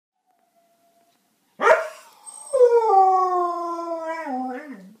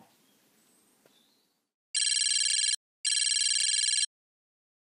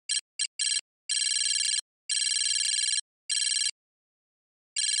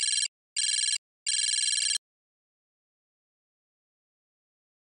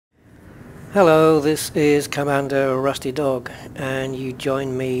Hello, this is Commander Rusty Dog, and you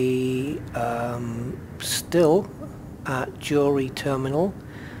join me still at Jewelry Terminal,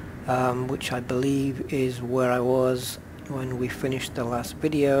 which I believe is where I was when we finished the last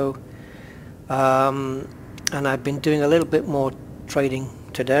video. And I've been doing a little bit more trading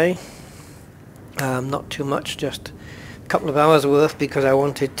today. Not too much, just a couple of hours worth, because I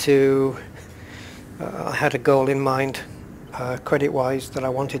wanted to, I had a goal in mind credit-wise that I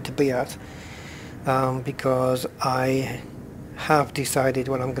wanted to be at. Because I have decided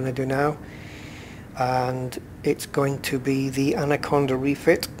what I'm going to do now, and it's going to be the Anaconda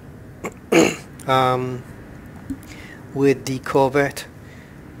refit with the Corvette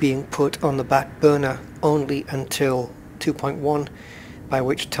being put on the back burner only until 2.1, by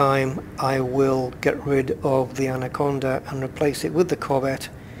which time I will get rid of the Anaconda and replace it with the Corvette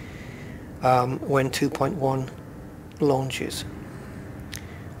when 2.1 launches.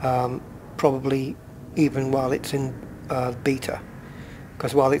 Probably even while it's in beta,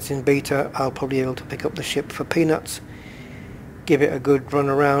 because while it's in beta I'll probably be able to pick up the ship for peanuts, give it a good run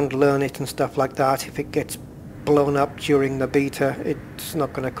around, learn it and stuff like that. If it gets blown up during the beta, it's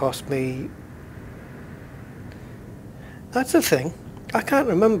not going to cost me. That's the thing, I can't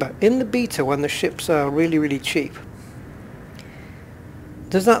remember, in the beta when the ships are really cheap,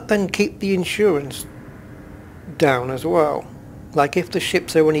 does that then keep the insurance down as well? Like, if the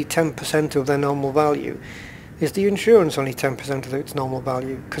ships are only 10% of their normal value, is the insurance only 10% of its normal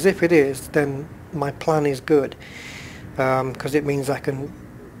value? Because if it is, then my plan is good, because it means I can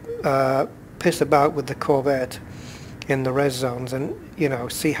piss about with the Corvette in the res zones and, you know,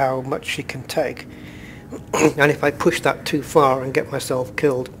 see how much she can take. And if I push that too far and get myself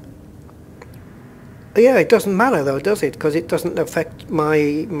killed, yeah, it doesn't matter though, does it? Because it doesn't affect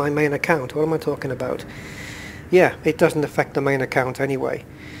my main account. What am I talking about? Yeah, it doesn't affect the main account anyway,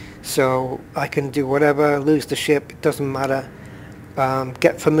 so I can do whatever, lose the ship, it doesn't matter,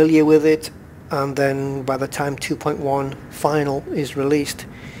 get familiar with it, and then by the time 2.1 final is released,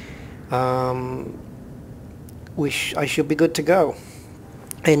 I should be good to go.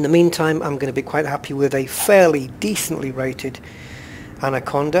 In the meantime, I'm going to be quite happy with a fairly decently rated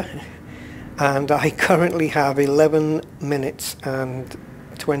Anaconda, and I currently have 11 minutes and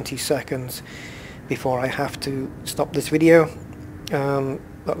 20 seconds before I have to stop this video,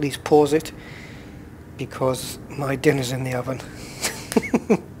 at least pause it, because my dinner's in the oven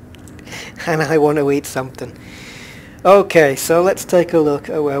and I want to eat something. Okay, so let's take a look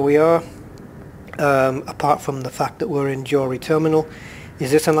at where we are. Apart from the fact that we're in Jewelry Terminal,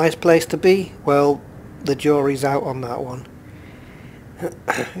 is this a nice place to be? Well, the jewelry's out on that one.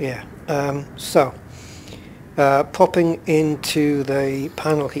 Yeah, popping into the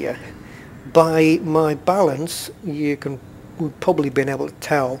panel here, by my balance would probably been able to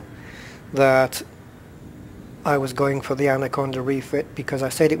tell that I was going for the Anaconda refit, because I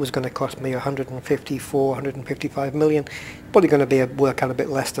said it was going to cost me 154, 155 million. Probably going to work out a bit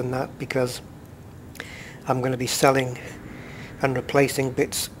less than that, because I'm going to be selling and replacing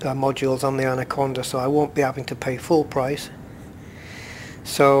bits, modules on the Anaconda, so I won't be having to pay full price.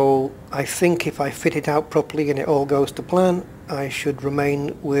 So I think if I fit it out properly and it all goes to plan, I should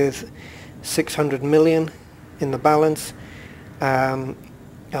remain with 600 million in the balance. I'll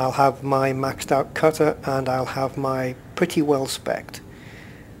have my maxed out cutter, and I'll have my pretty well spec'd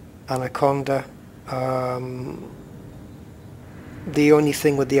Anaconda. The only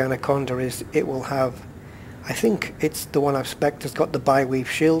thing with the Anaconda is it will have, I think it's the one I've spec'd has got the bi-weave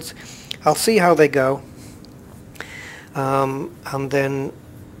shields. I'll see how they go, and then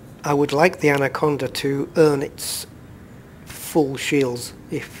I would like the Anaconda to earn its full shields,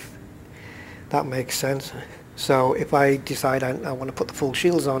 if that makes sense. So if I decide I want to put the full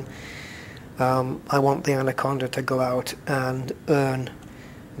shields on, I want the Anaconda to go out and earn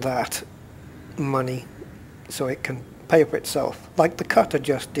that money so it can pay for itself, like the cutter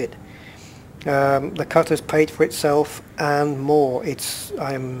just did. The cutter's paid for itself and more. It's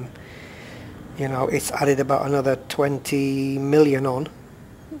added about another 20 million on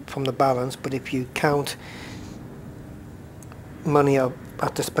from the balance, but if you count money I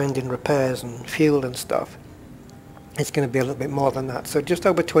have to spend in repairs and fuel and stuff, it's going to be a little bit more than that. So just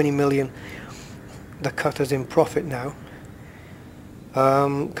over 20 million the cutter's in profit now,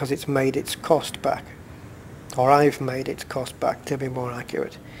 because it's made its cost back, or I've made its cost back, to be more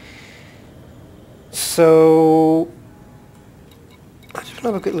accurate. So I just want to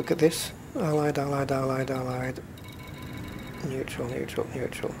have a quick look at this. Allied, neutral.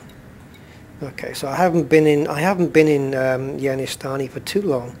 Okay, so I haven't been in Yenistani for too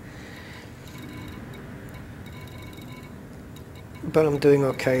long. but I'm doing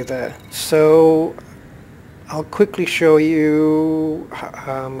okay there. So I'll quickly show you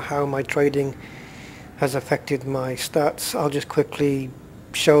how my trading has affected my stats. I'll just quickly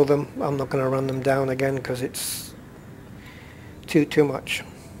show them. I'm not going to run them down again because it's too much.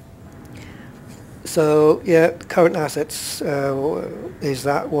 So yeah, current assets is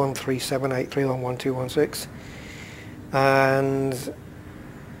that 13783111216, and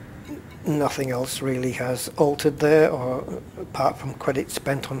nothing else really has altered there, or apart from credit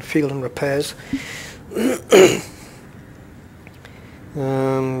spent on fuel and repairs.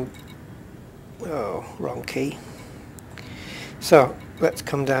 Oh, wrong key. So let's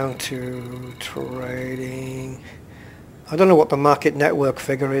come down to trading. I don't know what the market network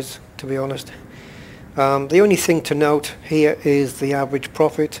figure is, to be honest. The only thing to note here is the average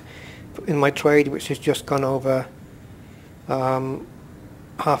profit in my trade, which has just gone over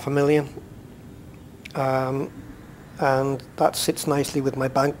 $500,000, and that sits nicely with my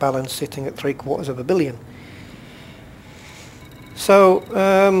bank balance sitting at $750 million. So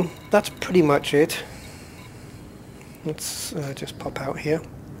that's pretty much it. Let's just pop out here.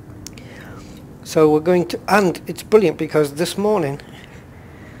 So we're going to, and it's brilliant because this morning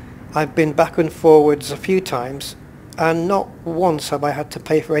I've been back and forwards a few times, and not once have I had to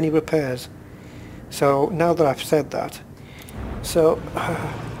pay for any repairs. So now that I've said that, so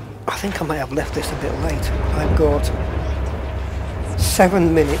I think I might have left this a bit late. I've got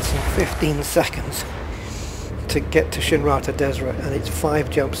 7 minutes and 15 seconds to get to Shinrata Desert, and it's 5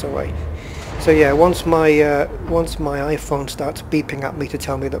 jumps away. So yeah, once my iPhone starts beeping at me to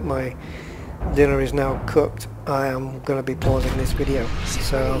tell me that my dinner is now cooked, I am going to be pausing this video.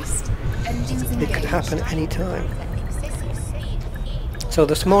 So it could happen any time. So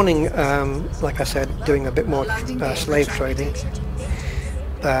this morning, like I said, doing a bit more slave trading,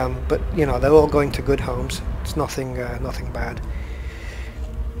 but you know, they're all going to good homes. It's nothing bad.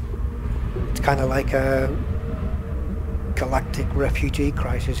 It's kind of like a galactic refugee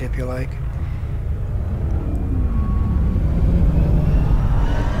crisis, if you like.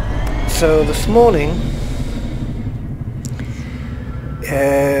 So this morning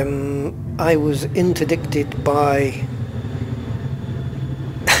I was interdicted by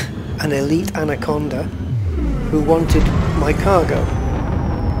an elite Anaconda who wanted my cargo.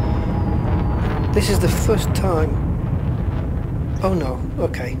 This is the first time. Oh no,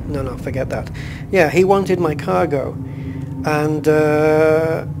 okay, no, forget that. Yeah, he wanted my cargo, and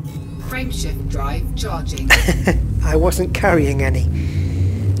frameshift drive charging. I wasn't carrying any.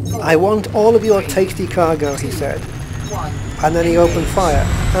 I want all of your tasty cargo, he said. And then he opened fire.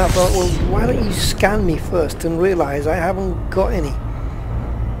 And I thought, well, why don't you scan me first and realise I haven't got any?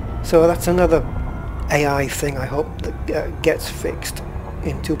 So that's another AI thing I hope that gets fixed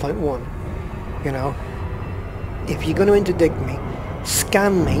in 2.1. You know, if you're going to interdict me,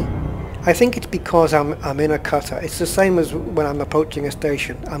 scan me. I think it's because I'm in a cutter. It's the same as when I'm approaching a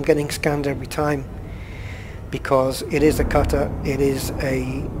station. I'm getting scanned every time because it is a cutter. It is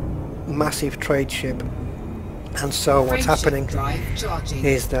a massive trade ship, and so what's happening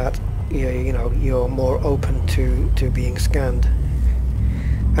is that you know, you're more open to being scanned.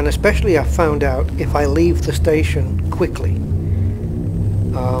 And especially I found out if I leave the station quickly,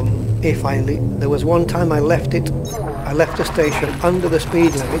 there was one time I left the station under the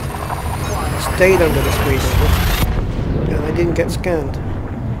speed limit, stayed under the speed limit, and I didn't get scanned.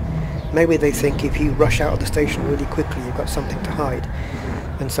 Maybe they think if you rush out of the station really quickly you've got something to hide,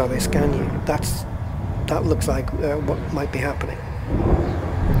 and so they scan you. That looks like what might be happening.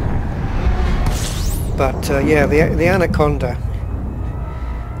 But yeah, the Anaconda,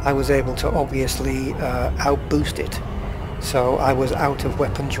 I was able to obviously outboost it, so I was out of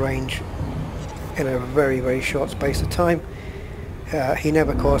weapons range in a very short space of time. He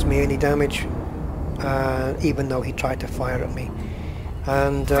never caused me any damage, even though he tried to fire at me.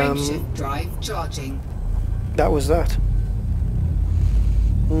 And frameshift drive charging. That was that.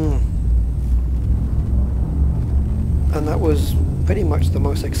 And that was pretty much the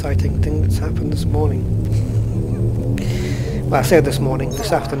most exciting thing that's happened this morning. Well, I say this morning,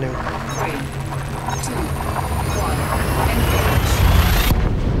 this afternoon. 3, 2,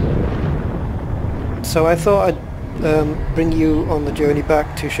 1, So I thought I'd bring you on the journey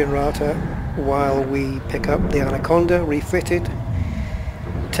back to Shinrata while we pick up the Anaconda, refit it,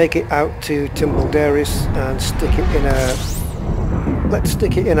 take it out to Timbledaris and stick it in a... Let's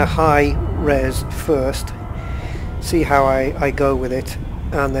stick it in a high res first, see how I go with it,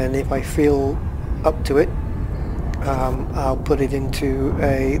 and then if I feel up to it, I'll put it into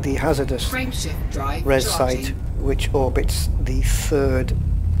the hazardous res site, which orbits the 3rd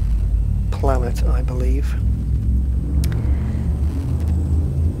planet, I believe.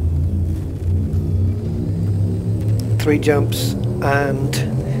 3 jumps and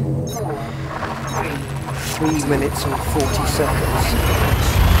 4, 3 minutes and 40 seconds.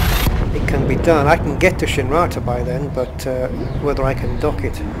 It can be done. I can get to Shinrata by then, but whether I can dock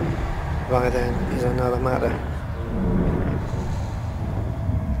it by then is another matter.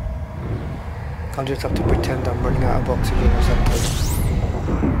 I'll just have to pretend I'm running out of oxygen or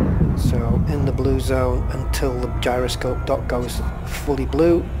something. So in the blue zone until the gyroscope dock goes fully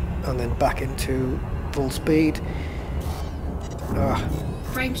blue, and then back into full speed.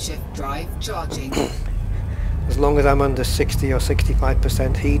 Frameshift drive charging. As long as I'm under 60 or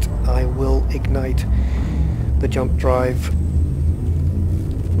 65% heat, I will ignite the jump drive.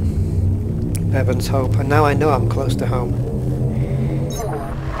 Heaven's hope. And now I know I'm close to home. 4, 3,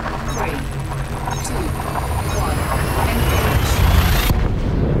 2, 1, engage.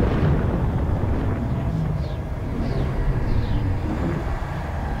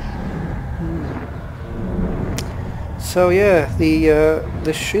 So yeah,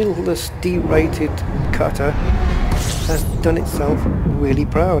 the shieldless derated cutter has done itself really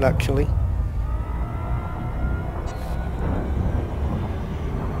proud, actually.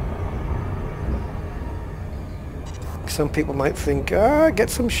 Some people might think, get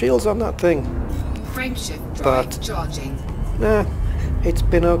some shields on that thing. Frameshift drive charging. Nah, it's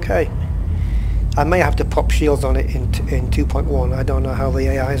been okay. I may have to pop shields on it in 2.1. I don't know how the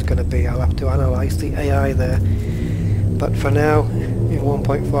AI is going to be. I'll have to analyse the AI there. But for now, in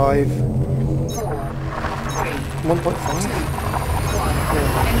 1.5... 4, 3, 1.5? 2, 1, Yeah.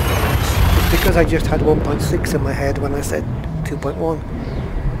 engage. It's because I just had 1.6 in my head when I said 2.1.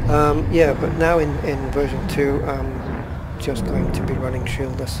 Yeah, but now in version 2, I'm just going to be running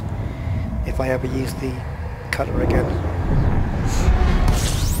shieldless if I ever use the cutter again.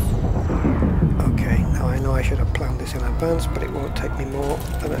 Okay, now I know I should have planned this in advance, but it won't take me more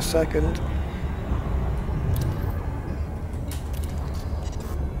than a second.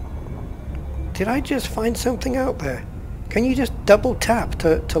 Did I just find something out there? Can you just double tap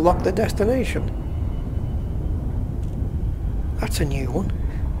to lock the destination? That's a new one.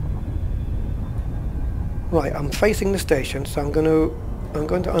 Right, I'm facing the station, so I'm going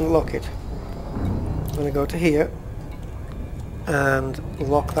to unlock it. I'm going to go to here and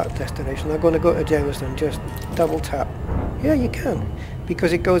lock that destination. I'm going to go to Jameson, just double tap. Yeah, you can,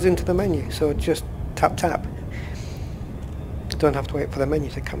 because it goes into the menu, so just tap tap. Don't have to wait for the menu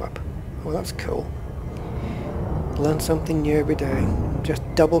to come up. Well, that's cool. Learn something new every day. Just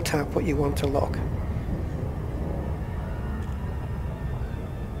double tap what you want to lock.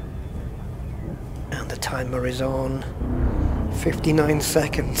 And the timer is on. 59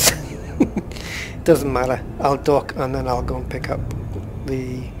 seconds. Doesn't matter. I'll dock and then I'll go and pick up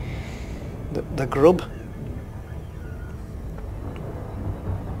the grub.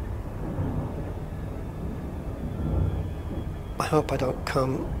 I hope I don't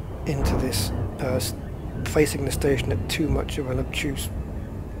come into this facing the station at too much of an obtuse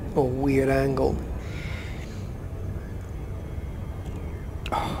or weird angle.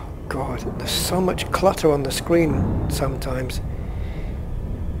 Oh god, there's so much clutter on the screen sometimes.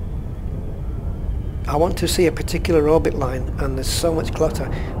 I want to see a particular orbit line and there's so much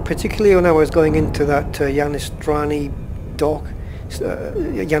clutter, particularly when I was going into that Yanistrani dock,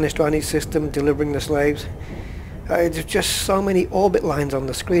 Yanistrani system delivering the slaves. There's just so many orbit lines on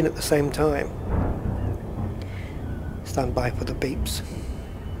the screen at the same time. Stand by for the beeps.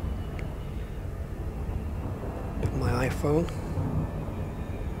 With my iPhone.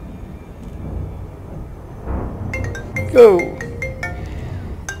 Go!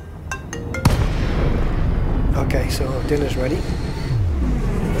 Okay, so dinner's ready.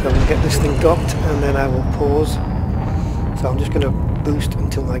 So I'm going to get this thing docked and then I will pause. So I'm just going to boost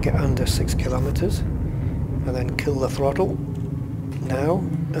until I get under 6 kilometers. And then kill the throttle now,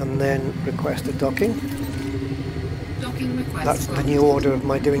 and then request a docking. Docking request. That's the new order of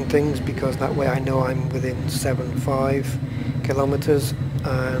my doing things, because that way I know I'm within 7.5 kilometers,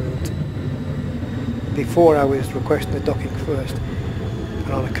 and before I was requesting the docking first,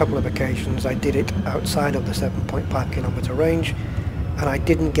 and on a couple of occasions I did it outside of the 7.5 kilometer range, and I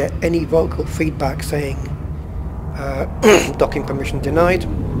didn't get any vocal feedback saying docking permission denied.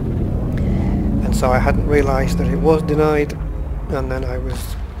 And so I hadn't realised that it was denied, and then I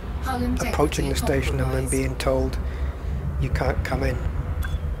was approaching the station and then being told you can't come in.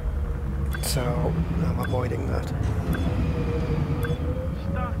 So I'm avoiding that.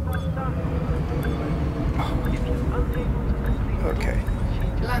 Okay.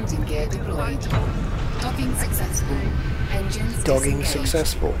 Landing gear deployed. Docking successful. Engines Dogging disengaged.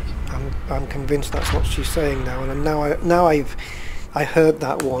 successful. I'm convinced that's what she's saying now, and I heard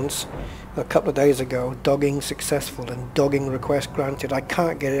that once, a couple of days ago, dogging successful and dogging request granted. I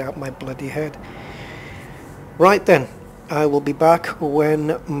can't get it out my bloody head. Right then, I will be back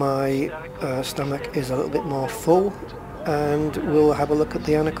when my stomach is a little bit more full, and we'll have a look at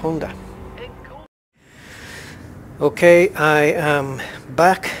the Anaconda. Okay, I am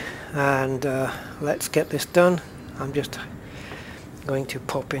back, and let's get this done. I'm just going to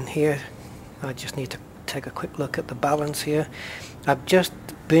pop in here. I just need to take a quick look at the balance here. I've just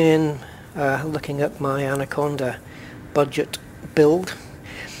been looking at my Anaconda budget build,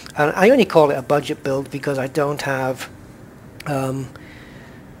 and I only call it a budget build because I don't have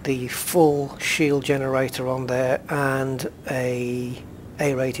the full shield generator on there and a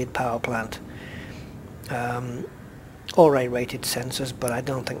A-rated power plant, or A-rated sensors, but I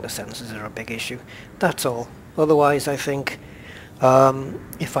don't think the sensors are a big issue. That's all. Otherwise, I think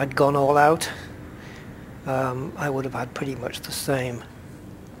if I'd gone all out, I would have had pretty much the same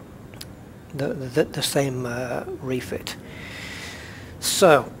refit.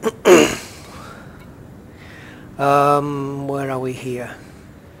 So where are we here?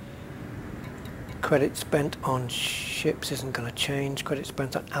 Credit spent on ships isn't going to change. Credit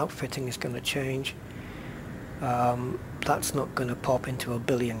spent on outfitting is going to change. That's not going to pop into 1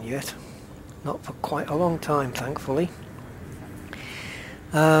 billion yet. Not for quite a long time, thankfully.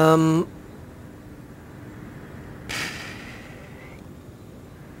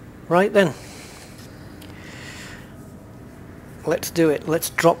 Right then, let's do it. Let's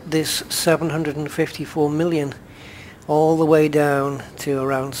drop this 754 million all the way down to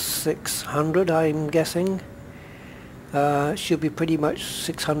around 600, I'm guessing. Should be pretty much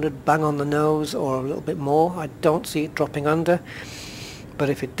 600 bang on the nose, or a little bit more. I don't see it dropping under, but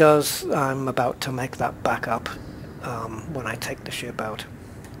if it does, I'm about to make that back up when I take the ship out.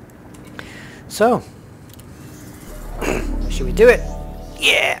 So, should we do it?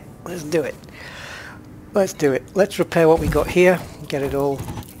 Yeah! Let's do it. Let's do it. Let's repair what we got here. Get it all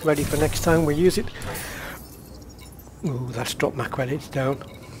ready for next time we use it. Ooh, that's dropped my credits down.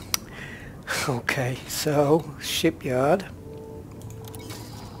 Okay, so shipyard.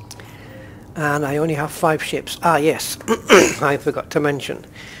 And I only have 5 ships. Ah, yes. I forgot to mention.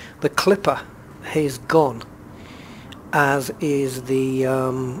 The Clipper is gone, as is the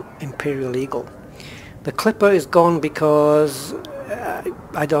Imperial Eagle. The Clipper is gone because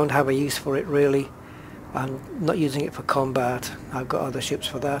I don't have a use for it really. I'm not using it for combat. I've got other ships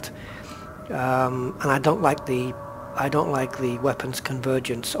for that, and I don't like the weapons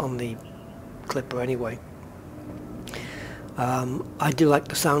convergence on the Clipper anyway. I do like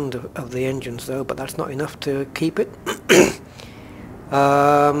the sound of the engines though, but that's not enough to keep it.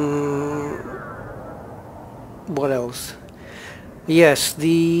 What else? Yes,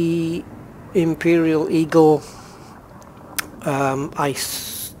 the Imperial Eagle. I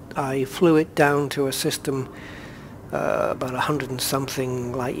flew it down to a system about 100 and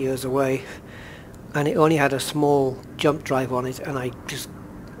something light years away, and it only had a small jump drive on it, and I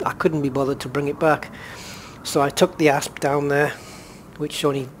couldn't be bothered to bring it back. So I took the ASP down there, which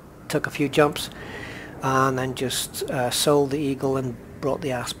only took a few jumps, and then just sold the Eagle and brought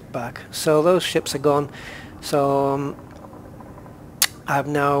the ASP back. So those ships are gone. So I've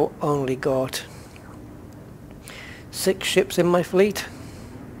now only got 6 ships in my fleet,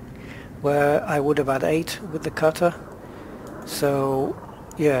 where I would have had 8 with the cutter. So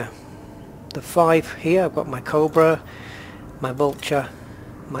yeah, the 5 here, I've got my Cobra, my Vulture,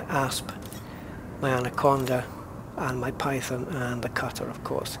 my Asp, my Anaconda, and my Python, and the cutter of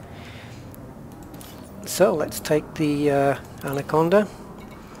course. So let's take the Anaconda,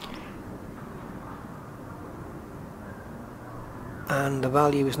 and the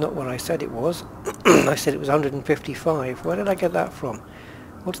value is not what I said it was. I said it was 155. Where did I get that from?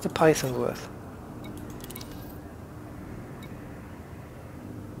 What's the Python worth?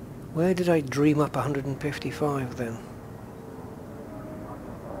 Where did I dream up 155 then?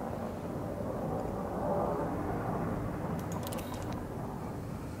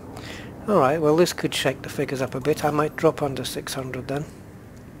 Alright, well this could shake the figures up a bit. I might drop under 600 then.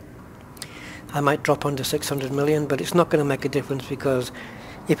 I might drop under 600 million, but it's not going to make a difference, because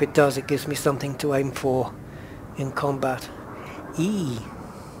if it does, it gives me something to aim for in combat.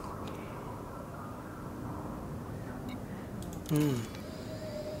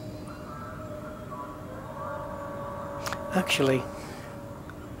 Actually,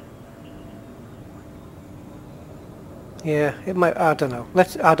 yeah, it might. I don't know.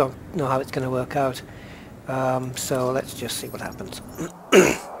 I don't know how it's going to work out. So let's just see what happens.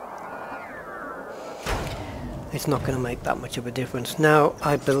 It's not going to make that much of a difference. Now,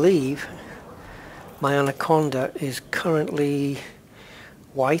 I believe my Anaconda is currently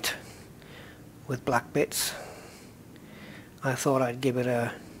white, with black bits. I thought I'd give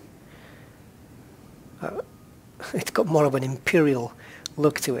it it's got more of an imperial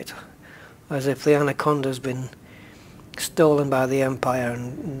look to it, as if the Anaconda's been stolen by the Empire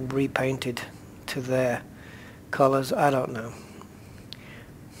and repainted to their colours. I don't know.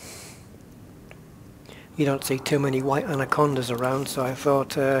 You don't see too many white Anacondas around, so I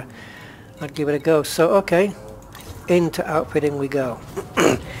thought I'd give it a go. So okay, into outfitting we go.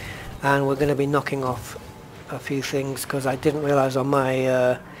 And we're going to be knocking off a few things, because I didn't realise on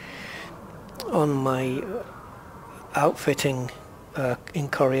my outfitting in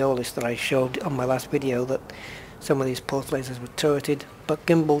Coriolis that I showed on my last video that some of these pulse lasers were turreted, but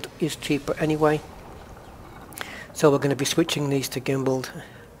gimbaled is cheaper anyway, so we're going to be switching these to gimbaled.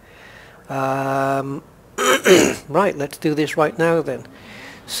 Right, let's do this right now then.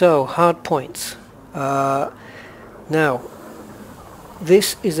 So, hard points. Now,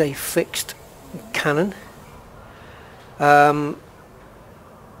 this is a fixed cannon. I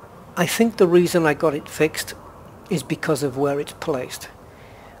think the reason I got it fixed is because of where it's placed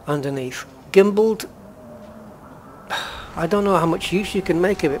underneath. Gimbaled, I don't know how much use you can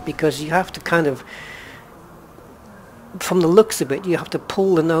make of it, because you have to kind of, from the looks of it, you have to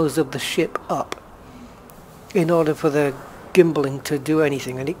pull the nose of the ship up in order for the gimbaling to do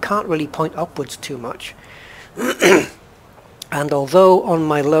anything, and it can't really point upwards too much. And although on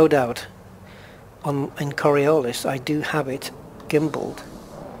my loadout in Coriolis I do have it gimbaled,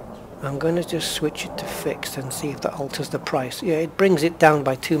 I'm going to just switch it to fixed and see if that alters the price. Yeah, it brings it down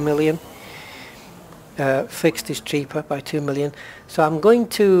by 2 million. Fixed is cheaper by 2 million. So I'm going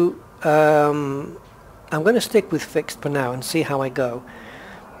to stick with fixed for now and see how I go.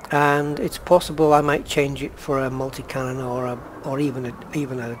 And it's possible I might change it for a multi-cannon or even a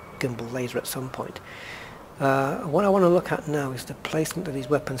gimbal laser at some point. What I want to look at now is the placement of these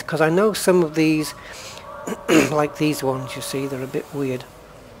weapons, because I know some of these, like these ones you see, they're a bit weird.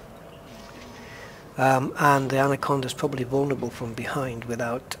 And the Anaconda's probably vulnerable from behind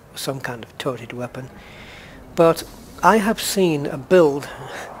without some kind of turreted weapon. But I have seen a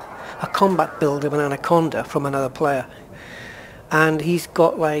combat build of an Anaconda from another player, and he's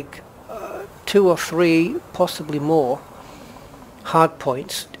got like 2 or 3, possibly more, hard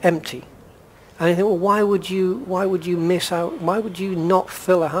points empty. And I think, well, why would you miss out? Why would you not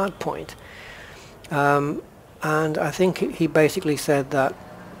fill a hard point? And I think he basically said that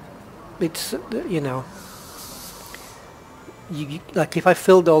it's, like if I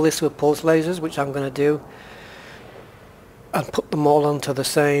filled all this with pulse lasers, which I'm going to do, and put them all onto the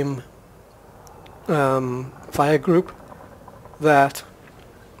same fire group, that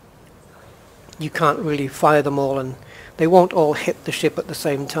you can't really fire them all, and they won't all hit the ship at the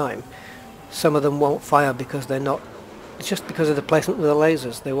same time. Some of them won't fire because they're not, it's just because of the placement with the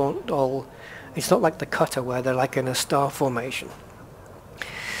lasers. They won't all, it's not like the cutter where they're like in a star formation.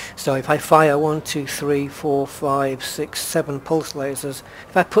 So if I fire 1, 2, 3, 4, 5, 6, 7 pulse lasers,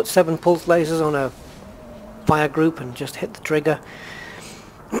 if I put 7 pulse lasers on a fire group and just hit the trigger,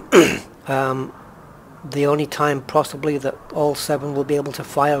 the only time possibly that all 7 will be able to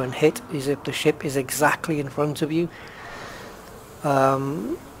fire and hit is if the ship is exactly in front of you.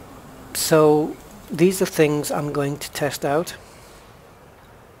 So these are things I'm going to test out.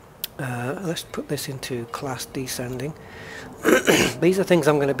 Let's put this into class descending. These are things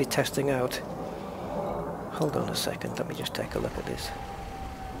I'm going to be testing out. Hold on a second, let me just take a look at this.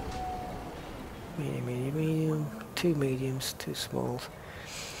 Medium, medium, medium, 2 mediums, 2 smalls.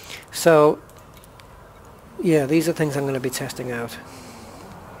 So yeah, these are things I'm going to be testing out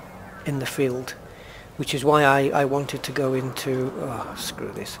in the field, which is why I wanted to go into, oh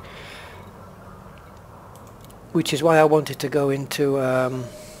screw this, which is why I wanted to go into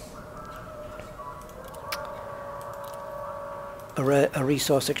a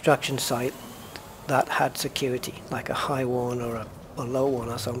resource extraction site that had security, like a high one or a low one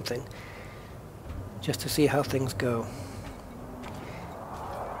or something, just to see how things go.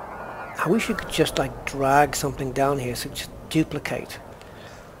 I wish you could just like drag something down here, so just duplicate.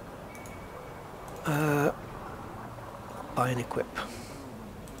 Buy and equip.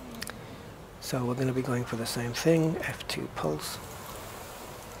 So we're going to be going for the same thing, F2 pulse.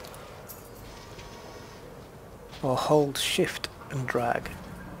 Or hold shift and drag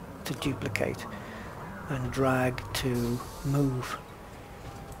to duplicate, and drag to move.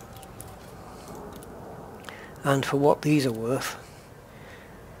 And for what these are worth,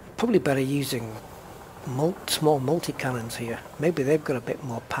 probably better using small multi-cannons here. Maybe they've got a bit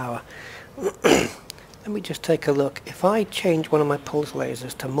more power. Let me just take a look. If I change one of my pulse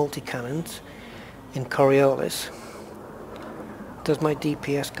lasers to multi-cannons in Coriolis, does my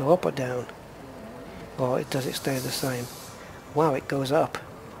DPS go up or down? Or does it stay the same? Wow, it goes up.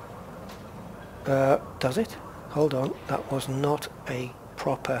 Does it? Hold on, that was not a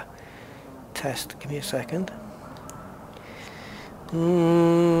proper test. Give me a second.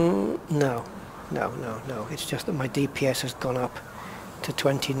 No. It's just that my DPS has gone up to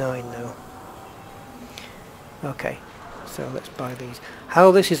 29 now. Okay, so let's buy these.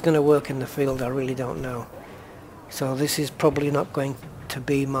 How this is going to work in the field, I really don't know. So this is probably not going to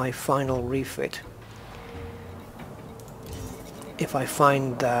be my final refit. If I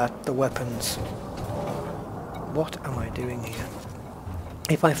find that the weapons... What am I doing here?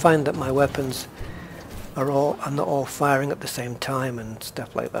 If I find that my weapons are not all firing at the same time and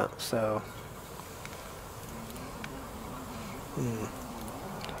stuff like that, so...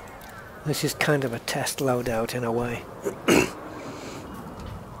 This is kind of a test loadout in a way.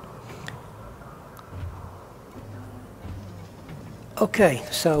 Okay,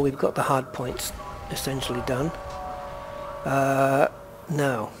 so we've got the hard points essentially done.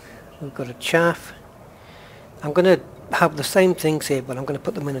 Now, we've got a chaff. I'm going to have the same things here, but I'm going to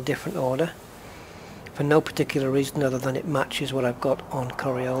put them in a different order. For no particular reason other than it matches what I've got on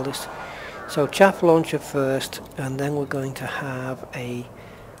Coriolis. So chaff launcher first, and then we're going to have a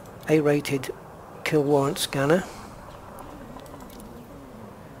A-rated kill warrant scanner.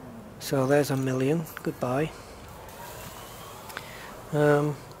 So there's 1,000,000. Goodbye.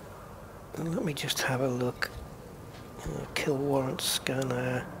 Let me just have a look. Kill warrant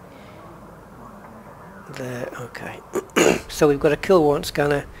scanner. There, okay. So we've got a kill warrant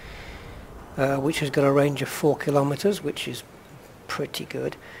scanner which has got a range of 4 kilometers, which is pretty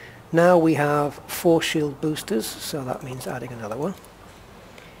good. Now we have 4 shield boosters, so that means adding another one.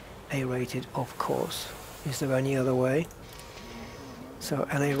 A-rated, of course. Is there any other way? So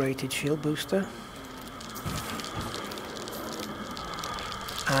an A-rated shield booster.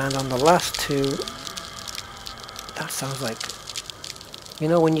 And on the last two, that sounds like, you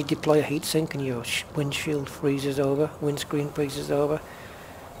know when you deploy a heatsink and your windscreen freezes over?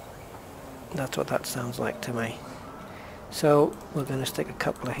 That's what that sounds like to me. So we're going to stick a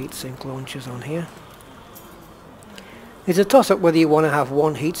couple of heatsink launchers on here. It's a toss-up whether you want to have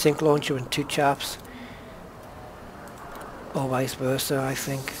one heatsink launcher and 2 chaffs, or vice versa, I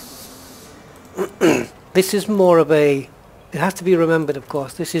think. This is more of a, it has to be remembered of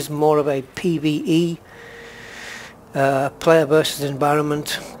course, this is more of a PvE, player versus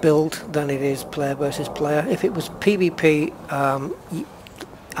environment build than it is player versus player. If it was PvP,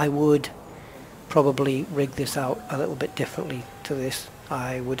 I would probably rig this out a little bit differently to this.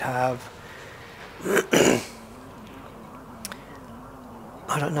 I would have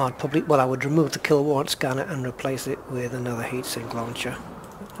I don't know, I would remove the kill warrant scanner and replace it with another heatsink launcher,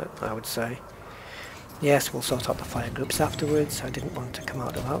 I would say. Yes, we'll sort out the fire groups afterwards. I didn't want to come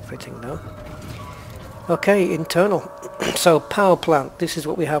out of outfitting though. Okay, internal. So power plant, this is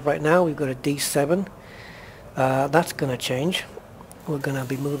what we have right now. We've got a D7. That's going to change. We're going to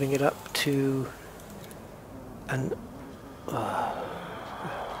be moving it up to an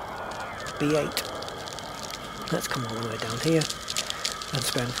B8. Let's come all the way down here and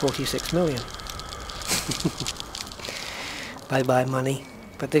spend 46 million. Bye bye money.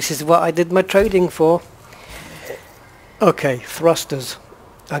 But this is what I did my trading for. Okay, thrusters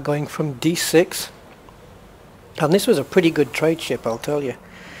are going from D6. And this was a pretty good trade ship, I'll tell you.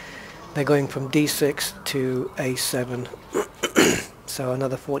 They're going from D6 to A7. So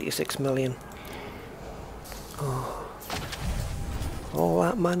another 46 million. Oh, all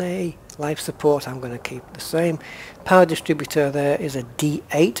that money. Life support I'm going to keep the same. Power distributor there is a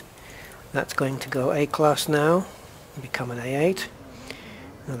D8. That's going to go A class now. Become an A8.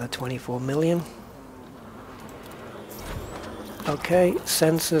 Another 24 million. Okay,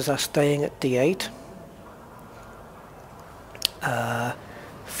 sensors are staying at D8.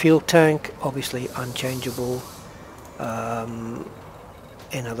 Fuel tank, obviously unchangeable. In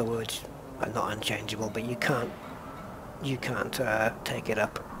other words, not unchangeable, but you can't take it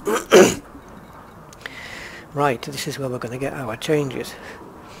up. Right, this is where we're going to get our changes.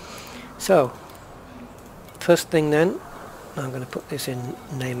 So, first thing then, I'm going to put this in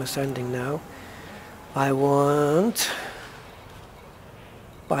name ascending now. I want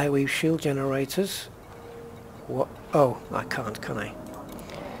bi-weave shield generators. What? Oh, I can't, can I?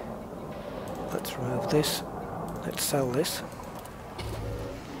 Let's remove this. Let's sell this.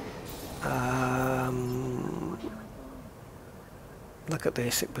 Look at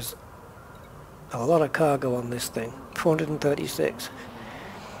this, it was a lot of cargo on this thing. 436.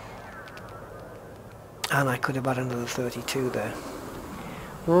 And I could have had another 32 there.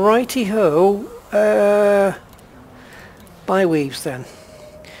 Righty-ho. Bi-weaves then.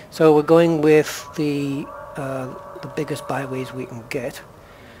 So we're going with the biggest byways we can get,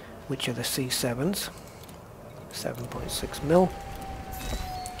 which are the C7s, 7.6 mil.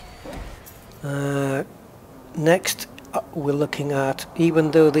 Next, we're looking at,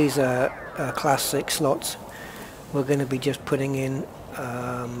 even though these are class 6 slots, we're going to be just putting in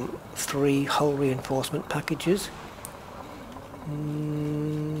 3 hull reinforcement packages.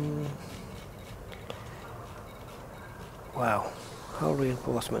 Wow, hull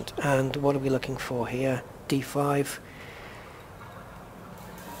reinforcement. And what are we looking for here? D5.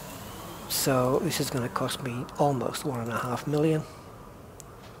 So this is going to cost me almost 1.5 million.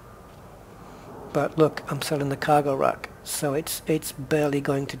 But look, I'm selling the cargo rack, so it's barely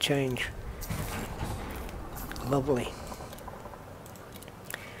going to change. Lovely.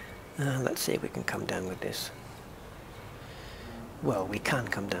 Let's see if we can come down with this. Well, we can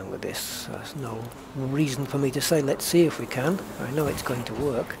come down with this. There's no reason for me to say let's see if we can. I know it's going to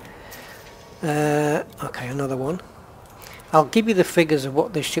work. Okay, another one. I'll give you the figures of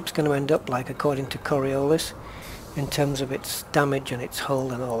what this ship's going to end up like according to Coriolis, in terms of its damage and its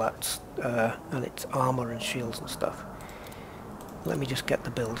hull and all that, and its armour and shields and stuff. Let me just get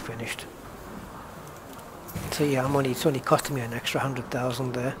the build finished. So yeah, it's only costing me an extra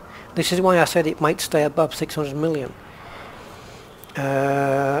 100,000 there. This is why I said it might stay above 600 million.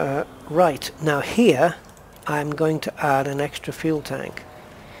 Right, now here I'm going to add an extra fuel tank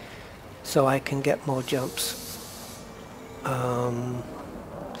so I can get more jumps.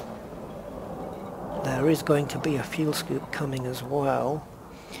 There is going to be a fuel scoop coming as well,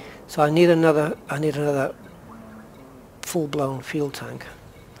 so I need another full-blown fuel tank.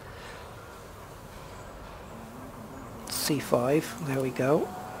 C5, there we go.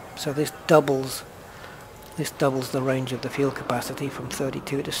 So this doubles the range of the fuel capacity from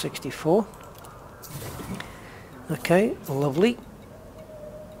 32 to 64. Okay, lovely.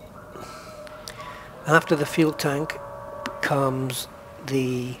 After the fuel tank comes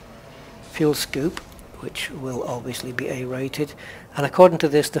the fuel scoop, which will obviously be A-rated, and according to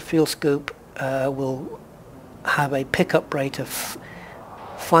this the fuel scoop will have a pickup rate of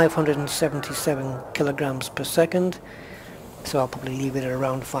 577 kilograms per second, so I'll probably leave it at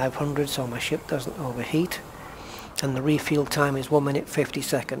around 500 so my ship doesn't overheat, and the refuel time is 1 minute 50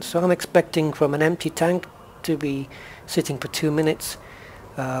 seconds. So I'm expecting from an empty tank to be sitting for 2 minutes,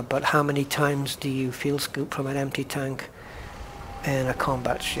 but how many times do you fuel scoop from an empty tank in a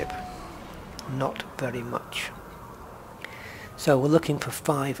combat ship? Not very much. So we're looking for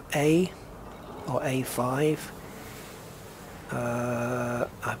 5A or A5.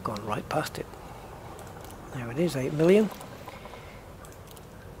 I've gone right past it. There it is, 8 million.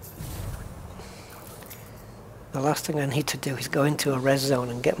 The last thing I need to do is go into a res zone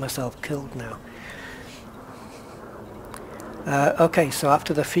and get myself killed now. Okay, so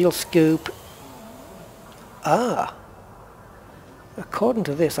after the fuel scoop... according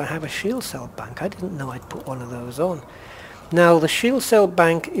to this I have a shield cell bank. I didn't know I'd put one of those on. Now the shield cell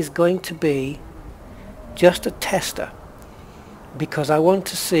bank is going to be just a tester, because I want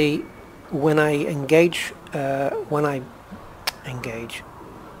to see when I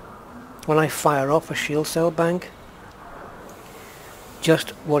fire off a shield cell bank,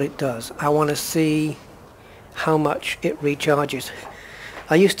 just what it does. I want to see how much it recharges.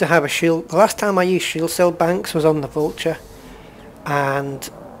 I used to have the last time I used shield cell banks was on the Vulture, and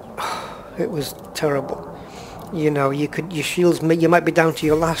it was terrible. You know, your shields, you might be down to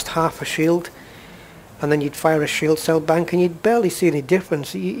your last half a shield, and then you'd fire a shield cell bank and you'd barely see any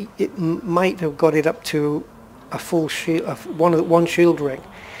difference. It might have got it up to a full shield, one shield ring,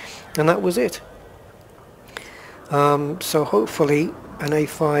 and that was it. So hopefully an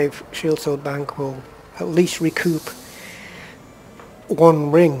A5 shield cell bank will at least recoup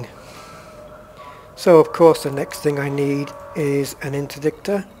one ring. So of course the next thing I need is an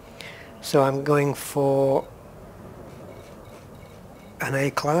interdictor, so I'm going for an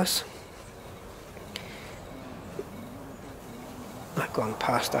A class. I've gone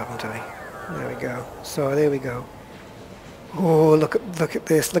past, haven't I? There we go. So there we go. Oh, look at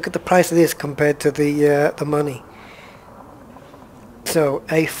this. Look at the price of this compared to the money. So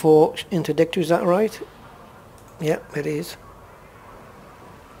A4 interdictor, is that right? Yep, it is.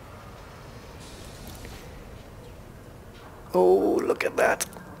 Oh, look at that.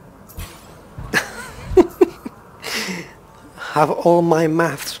 Have all my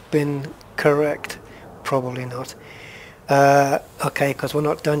maths been correct? Probably not. Okay, because we're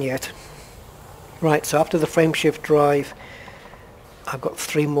not done yet. Right, so after the frameshift drive, I've got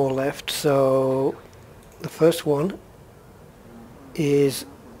 3 more left. So the first one is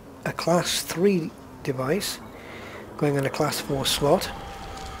a class 3 device going in a class 4 slot.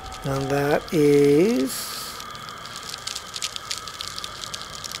 And that is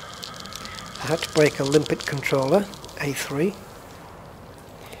a hatch breaker limpet controller, A3.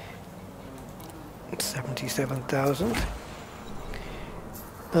 It's 77,000.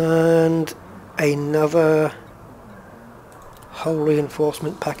 And another hull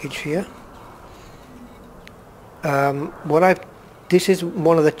reinforcement package here. This is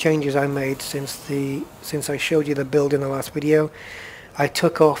one of the changes I made since I showed you the build in the last video. I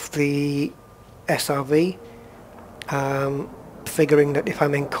took off the SRV, figuring that if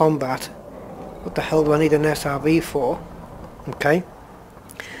I'm in combat, what the hell do I need an SRV for? Okay,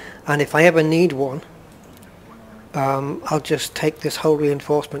 and if I ever need one, I'll just take this whole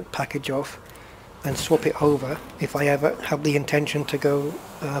reinforcement package off and swap it over if I ever have the intention to go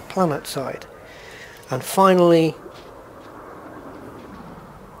planet side. And finally,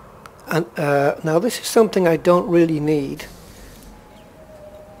 and now this is something I don't really need.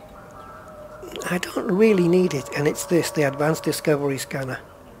 I don't really need it, and it's this, the Advanced Discovery Scanner.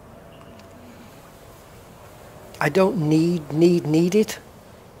 I don't need it,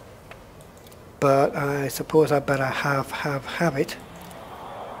 but I suppose I better have it.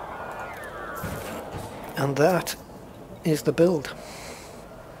 And that is the build.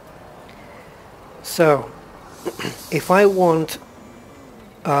 So, if I want,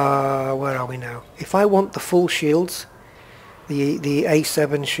 where are we now? If I want the full shields, the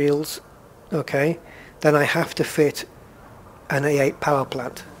A7 shields, okay, then I have to fit an A8 power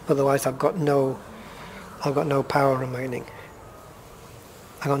plant. Otherwise, I've got no power remaining.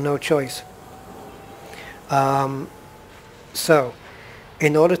 I got no choice. So,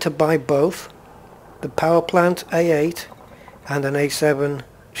 in order to buy both, the power plant A8 and an A7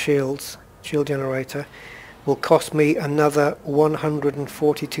 shield generator will cost me another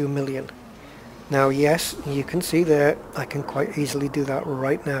 142 million. Now yes, you can see there, I can quite easily do that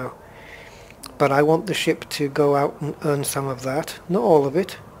right now. But I want the ship to go out and earn some of that. Not all of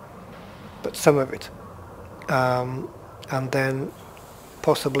it, but some of it. And then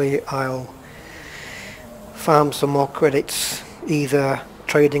possibly I'll farm some more credits, either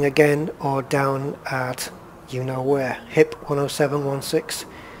trading again or down at you know where, HIP 10716,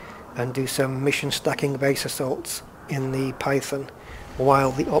 and do some mission stacking base assaults in the Python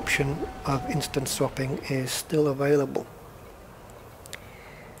while the option of instant swapping is still available.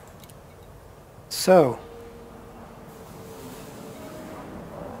 So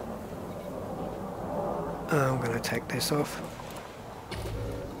I'm going to take this off.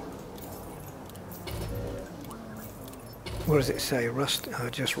 What does it say? Rust? Oh,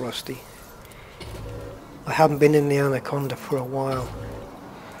 just rusty. I haven't been in the Anaconda for a while,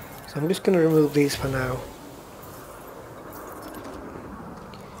 so I'm just going to remove these for now.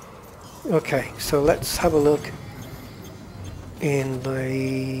 Okay, so let's have a look in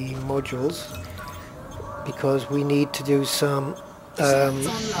the modules, because we need to do some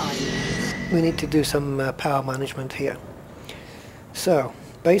power management here. So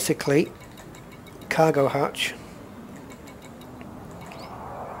basically, cargo hatch.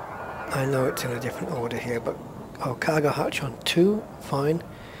 I know it's in a different order here, but cargo hatch on 2, fine.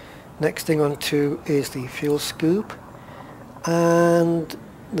 Next thing on 2 is the fuel scoop, and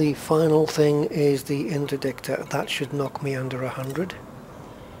the final thing is the interdictor. That should knock me under 100.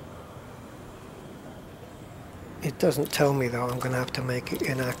 It doesn't tell me though, I'm going to have to make it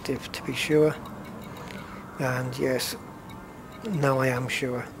inactive to be sure. And yes, now I am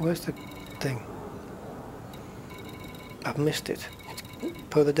sure. Where's the thing? I've missed it. It's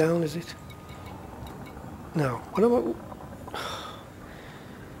further down, is it? No. What about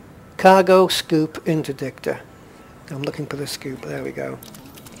cargo scoop interdictor? I'm looking for the scoop. There we go.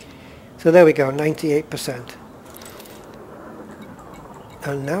 So there we go, 98%.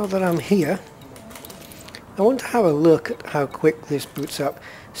 And now that I'm here, I want to have a look at how quick this boots up.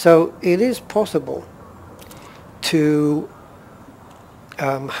 So it is possible to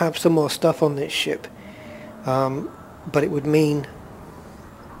have some more stuff on this ship, but it would mean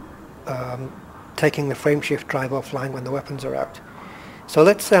taking the frameshift drive offline when the weapons are out. So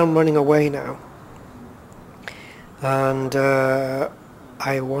let's say I'm running away now, and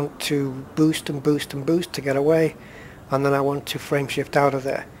I want to boost and boost and boost to get away, and then I want to frameshift out of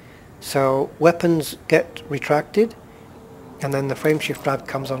there. So weapons get retracted, and then the frameshift drive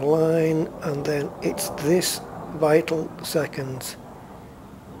comes online, and then it's this vital seconds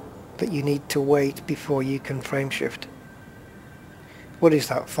that you need to wait before you can frameshift. What is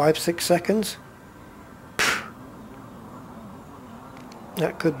that, 5-6 seconds? Pfft.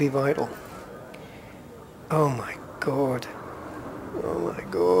 That could be vital. Oh my god. Oh my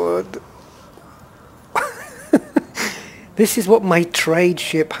god. This is what my trade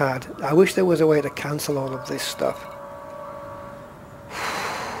ship had. I wish there was a way to cancel all of this stuff.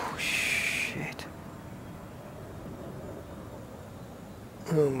 Shit.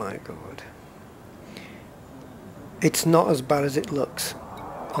 Oh my god. It's not as bad as it looks,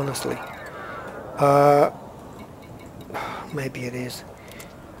 honestly. Maybe it is.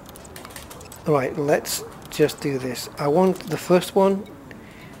 Alright, let's just do this. I want the first one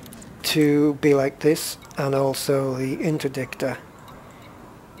to be like this, and also the interdictor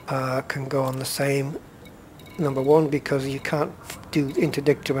can go on the same, number one, because you can't do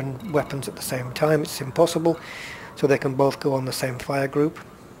interdictor and weapons at the same time. It's impossible. So they can both go on the same fire group.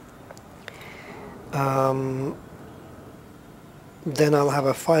 Then I'll have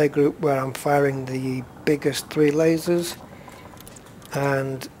a fire group where I'm firing the biggest 3 lasers,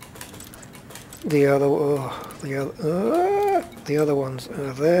 and the other ones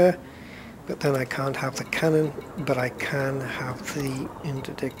are there. But then I can't have the cannon, but I can have the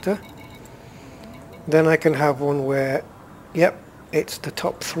interdictor. Then I can have one where, yep, it's the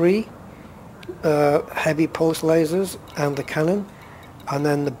top 3 heavy pulse lasers and the cannon, and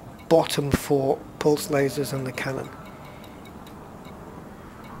then the bottom 4 pulse lasers and the cannon.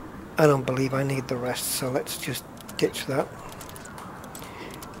 I don't believe I need the rest, so let's just ditch that.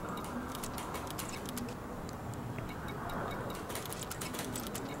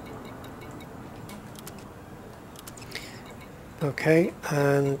 Okay,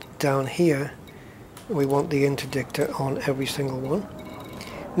 and down here we want the interdictor on every single one.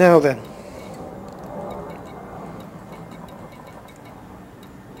 Now then,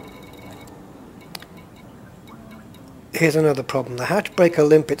 here's another problem. The hatchbreaker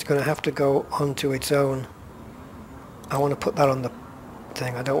limpet's going to have to go onto its own. I want to put that on the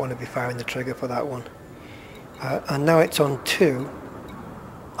thing. I don't want to be firing the trigger for that one. And now it's on 2.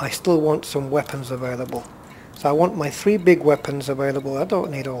 I still want some weapons available. So I want my 3 big weapons available. I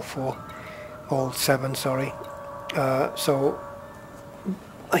don't need all 7, sorry. So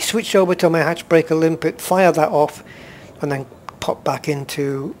I switch over to my hatchbreaker limpet, fire that off, and then pop back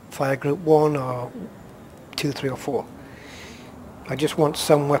into fire group 1 or 2, 3 or 4. I just want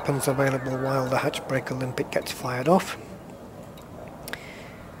some weapons available while the hatchbreaker limpet gets fired off.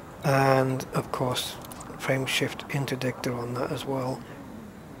 And of course frame shift interdictor on that as well.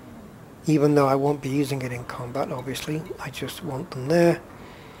 Even though I won't be using it in combat, obviously, I just want them there.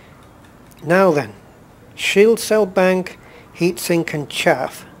 Now then, shield cell bank, heatsink and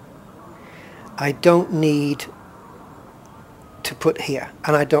chaff I don't need to put here,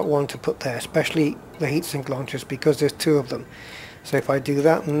 and I don't want to put there, especially the heatsink launchers, because there's 2 of them. So if I do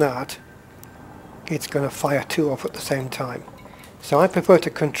that and that, it's going to fire 2 off at the same time. So I prefer to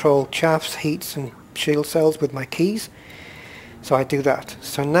control chaffs, heats and shield cells with my keys, so I do that.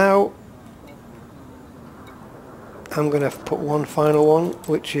 So now I'm going to put one final one,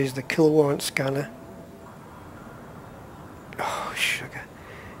 which is the kill warrant scanner. Oh, sugar.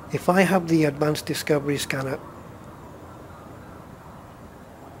 If I have the advanced discovery scanner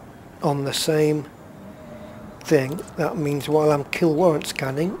on the same thing, that means while I'm kill warrant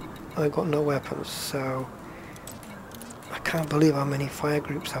scanning, I've got no weapons. So I can't believe how many fire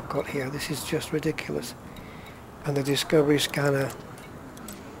groups I've got here. This is just ridiculous. And the discovery scanner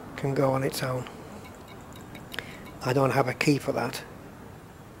can go on its own. I don't have a key for that.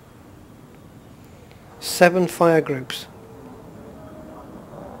 7 fire groups.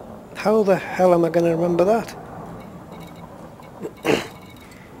 How the hell am I going to remember that?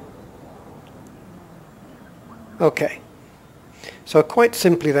 Okay. So quite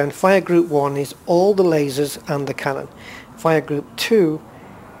simply then, fire group 1 is all the lasers and the cannon. Fire group 2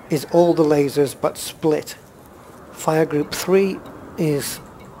 is all the lasers but split. Fire group 3 is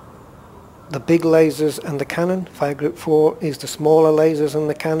the big lasers and the cannon. Fire group 4 is the smaller lasers and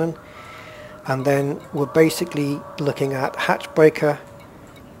the cannon. And then we're basically looking at hatchbreaker,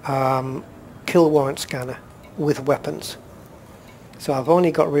 kill warrant scanner with weapons. So I've only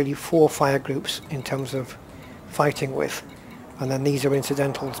got really 4 fire groups in terms of fighting with, and then these are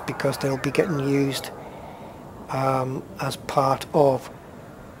incidentals because they'll be getting used as part of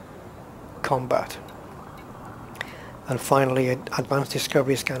combat. And finally an advanced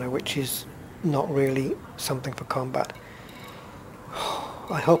discovery scanner, which is not really something for combat.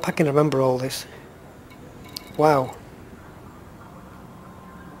 I hope I can remember all this. Wow.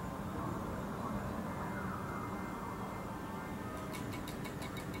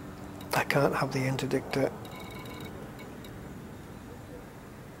 I can't have the interdictor.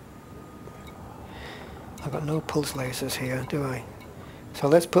 I've got no pulse lasers here, do I? So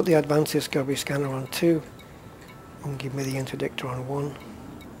let's put the advanced discovery scanner on 2 and give me the interdictor on 1.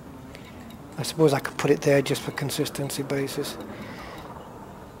 I suppose I could put it there just for consistency basis.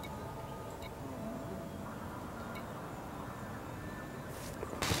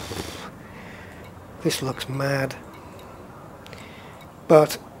 This looks mad.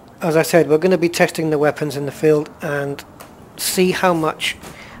 But as I said, we're going to be testing the weapons in the field and see how much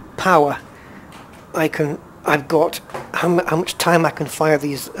power I've got, how much time I can fire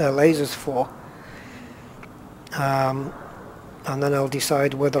these lasers for. And then I'll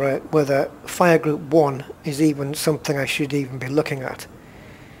decide whether fire group 1 is even something I should even be looking at,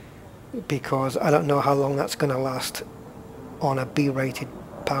 because I don't know how long that's going to last on a B-rated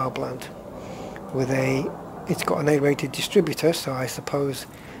power plant. It's got an A-rated distributor, so I suppose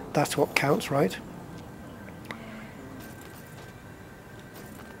that's what counts, right?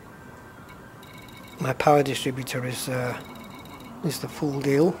 My power distributor is the full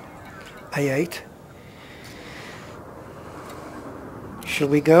deal, A8. Shall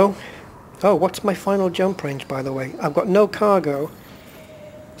we go? Oh, what's my final jump range, by the way? I've got no cargo,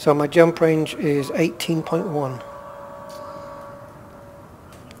 so my jump range is 18.1.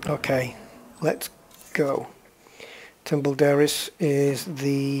 Okay, let's go. Tumbledaris is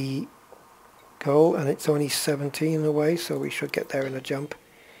the goal, and it's only 17 away, so we should get there in a jump.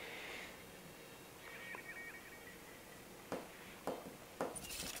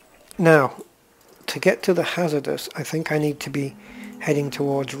 Now, to get to the hazardous, I think I need to be heading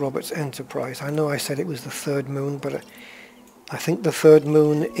towards Robert's Enterprise. I know I said it was the third moon, but I think the third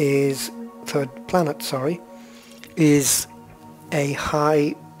planet, is a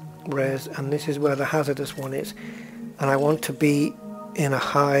high res, and this is where the hazardous one is. And I want to be in a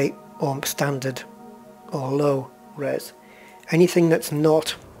high or standard or low res. Anything that's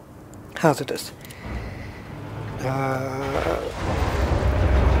not hazardous.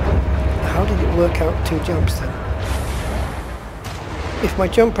 How did it work out 2 jumps then? If my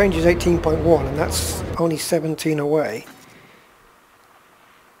jump range is 18.1 and that's only 17 away,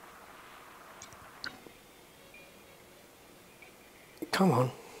 come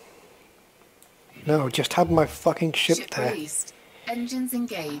on. No, just have my fucking ship there. Released. Engines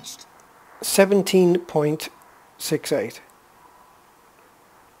engaged. 17.68.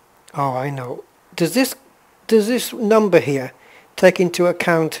 Oh, I know. Does this number here take into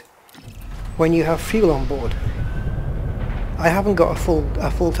account when you have fuel on board? I haven't got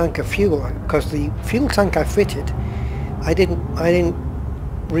a full tank of fuel because the fuel tank I fitted, I didn't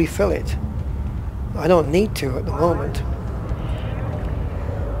refill it. I don't need to at the moment,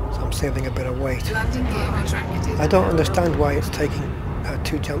 so I'm saving a bit of weight. Landing gear retracted. I don't understand why it's taking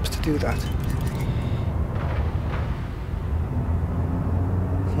 2 jumps to do that.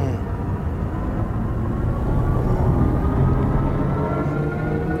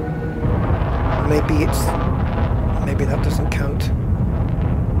 Maybe that doesn't count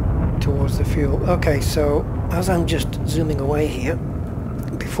towards the fuel. Okay, so as I'm just zooming away here,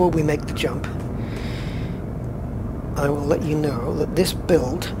 before we make the jump, I will let you know that this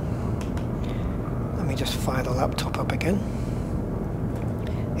build, let me just fire the laptop up again,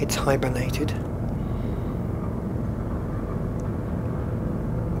 it's hibernated.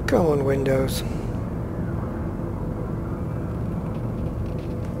 Come on, Windows.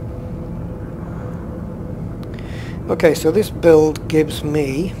 Okay, so this build gives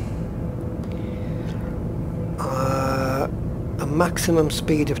me a maximum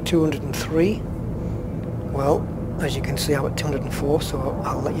speed of 203. Well, as you can see, I'm at 204, so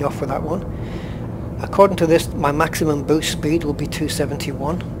I'll let you off with that one. According to this, my maximum boost speed will be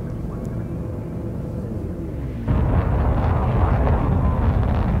 271.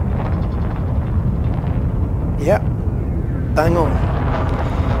 Yep, bang on.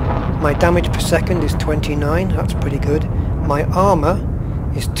 My damage per second is 29, that's pretty good. My armor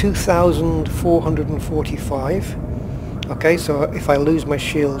is 2,445. Okay, so if I lose my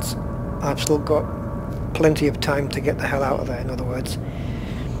shields, I've still got plenty of time to get the hell out of there, in other words.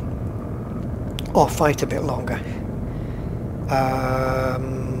 Or fight a bit longer.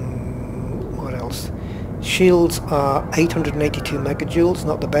 What else? Shields are 882 megajoules,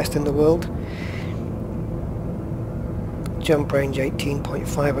 not the best in the world. Jump range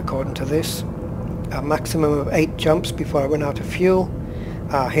 18.5 according to this. A maximum of 8 jumps before I run out of fuel.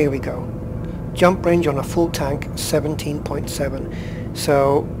 Here we go. Jump range on a full tank 17.7.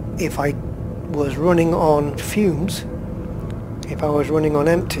 So if I was running on fumes, if I was running on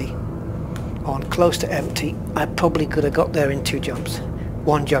empty, on close to empty, I probably could have got there in 2 jumps.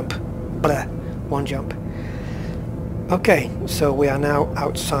 1 jump. Blah. 1 jump. Okay, so we are now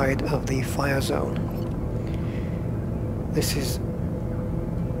outside of the fire zone. This is...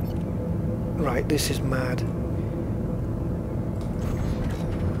 Right, this is mad.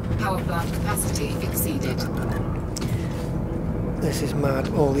 Power plant capacity exceeded. This is mad,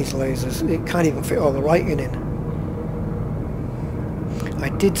 all these lasers. It can't even fit all the writing in. I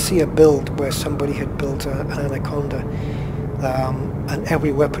did see a build where somebody had built an Anaconda, and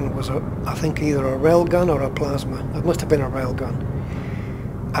every weapon was, I think, either a railgun or a plasma. It must have been a railgun.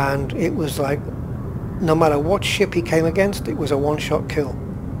 And it was like, no matter what ship he came against, it was a one-shot kill.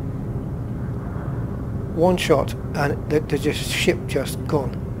 One shot, and the ship just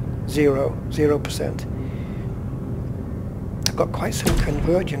gone. 0%. I've got quite some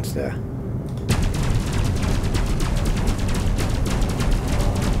convergence there.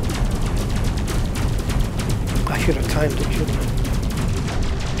 I should have timed it, shouldn't I?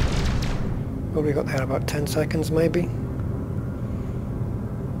 What have we got there? About 10 seconds maybe?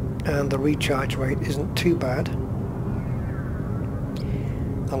 And the recharge rate isn't too bad.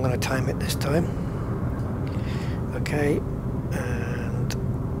 I'm going to time it this time. Okay, and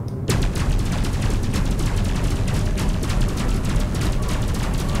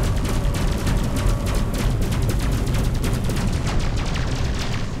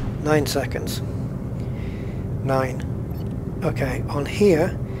nine seconds. 9. Okay, on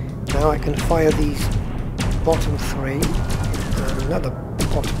here now I can fire these bottom 3 and another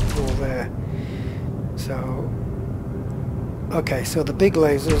bottom 4 there. So okay, so the big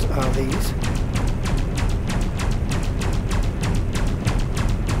lasers are these.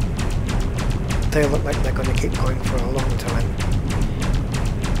 They look like they're going to keep going for a long time.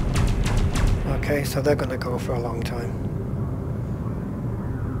 Okay, so they're going to go for a long time.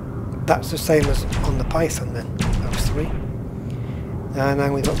 That's the same as on the Python then, those 3. And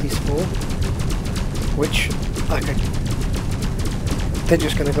now we've got these 4, which they're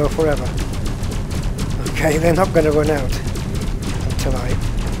just going to go forever. Okay, they're not going to run out until I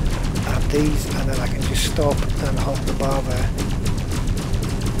add these, and then I can just stop and hold the bar there.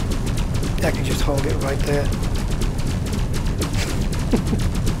 I can just hold it right there.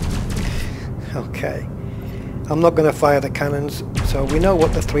 Okay. I'm not going to fire the cannons, so we know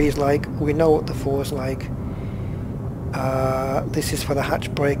what the 3 is like, we know what the 4 is like. This is for the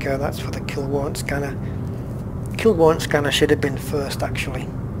hatch breaker, that's for the kill warrant scanner. Kill warrant scanner should have been first actually.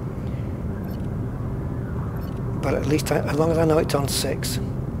 But at least, as long as I know it's on 6,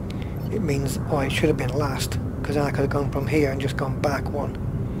 it means, oh, it should have been last, because then I could have gone from here and just gone back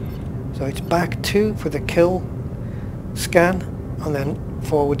 1. So it's back 2 for the kill scan, and then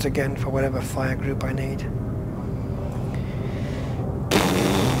forwards again for whatever fire group I need.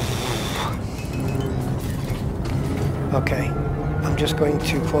 Okay, I'm just going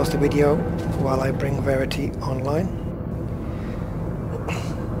to pause the video while I bring Verity online.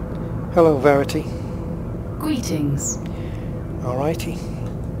 Hello Verity. Greetings. Alrighty.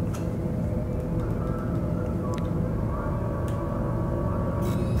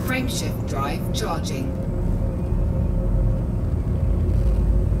 Frameshift drive charging.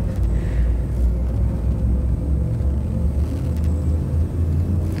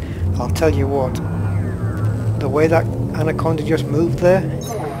 I'll tell you what, the way that Anaconda just moved there,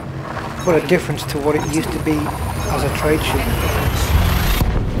 what a difference to what it used to be as a trade ship.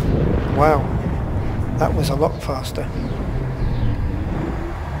 Wow, that was a lot faster.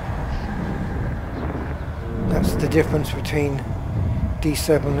 That's the difference between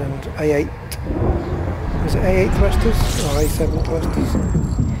D7 and A8. Is it A8 thrusters or A7 thrusters?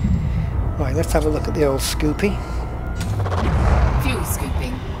 Right, let's have a look at the old Scoopy. Fuel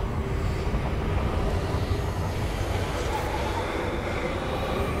scooping.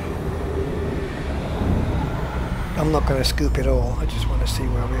 I'm not going to scoop it all, I just want to see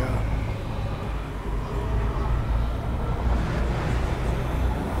where we are.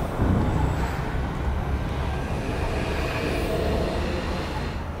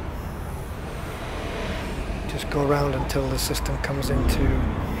 Just go around until the system comes into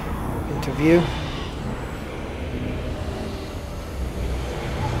view.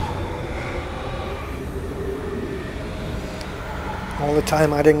 All the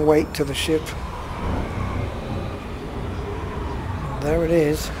time adding weight to the ship. There it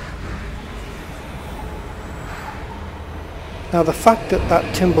is. Now the fact that that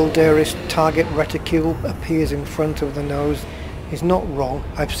Timbledaris target reticule appears in front of the nose is not wrong.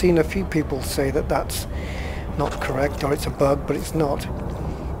 I've seen a few people say that that's not correct or it's a bug, but it's not.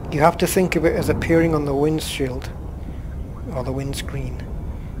 You have to think of it as appearing on the windshield or the windscreen.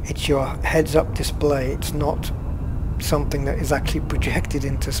 It's your heads-up display, it's not something that is actually projected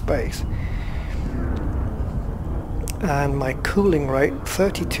into space. And my cooling rate,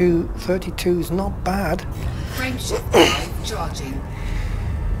 32 is not bad. Frameshift drive charging.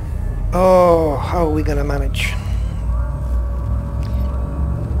 Oh, how are we going to manage?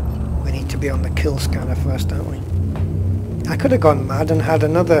 be on the kill scanner first, aren't we? I could have gone mad and had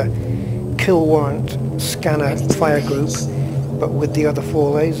another kill warrant scanner fire group, but with the other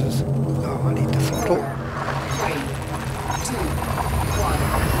 4 lasers. Oh, I need the throttle. 3, 2, 1,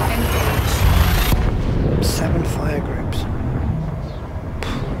 engage. 7 fire groups.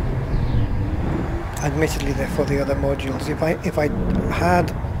 Admittedly, they're for the other modules. If I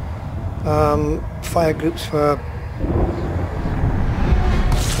had fire groups for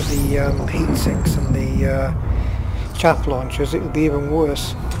the heat sinks and the chaff launchers, it would be even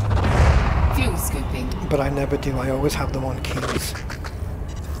worse. Fuel scooping. But I never do. I always have them on keys.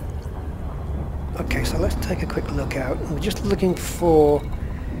 Okay, so let's take a quick look out. We're just looking for...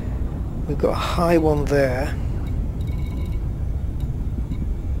 We've got a high one there.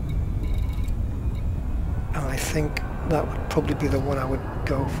 And I think that would probably be the one I would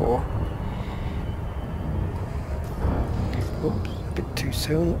go for. Oops, a bit too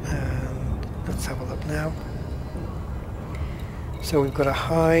soon. And let's have a look now. So we've got a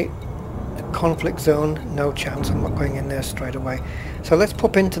high conflict zone, no chance, I'm not going in there straight away. So let's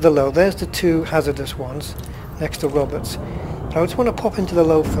pop into the low. There's the 2 hazardous ones next to Roberts. So I just want to pop into the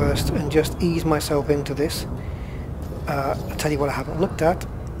low first and just ease myself into this. I'll tell you what I haven't looked at.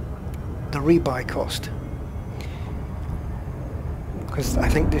 The rebuy cost. Because I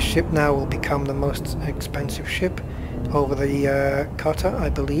think this ship now will become the most expensive ship over the cutter, I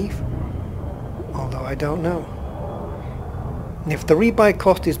believe. Although I don't know. If the rebuy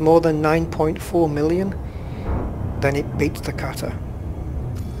cost is more than 9.4 million, then it beats the cutter.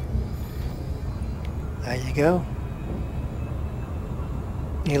 There you go.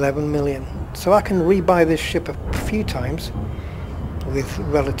 11 million. So I can rebuy this ship a few times with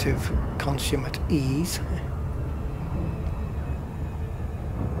relative consummate ease.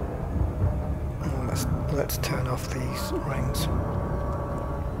 Let's turn off these rings.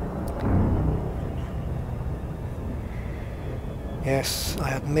 Yes,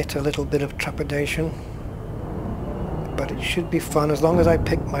 I admit a little bit of trepidation, but it should be fun as long as I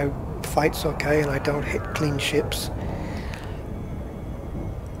pick my fights okay and I don't hit clean ships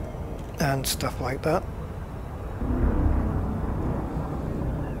and stuff like that.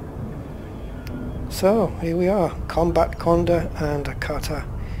 So here we are, combat Conda and a cutter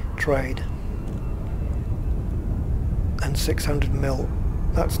trade, and 600 mil.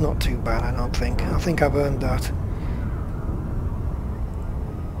 That's not too bad, I don't think. I think I've earned that.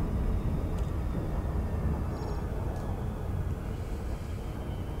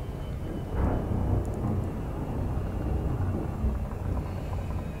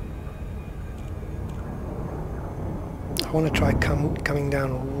 I want to try coming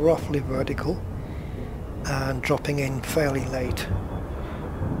down roughly vertical and dropping in fairly late.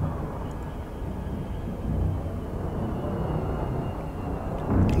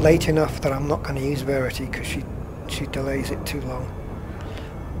 Late enough that I'm not going to use Verity because she delays it too long.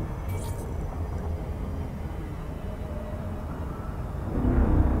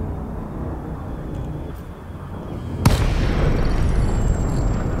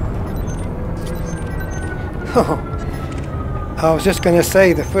 Oh. I was just going to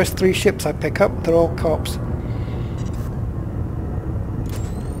say, the first 3 ships I pick up, they're all cops.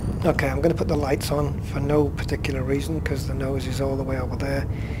 Okay, I'm going to put the lights on for no particular reason, because the nose is all the way over there,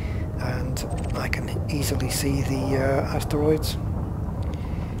 and I can easily see the asteroids.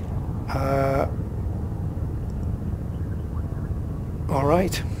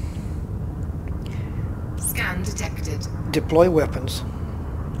 Alright. Scan detected. Deploy weapons.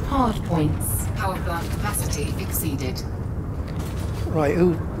 Hard points. Power plant capacity exceeded. Right,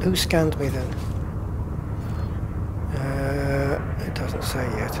 who scanned me then? It doesn't say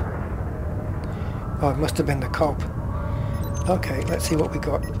yet. Oh, it must have been the cop. Okay, let's see what we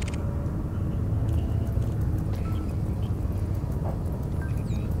got.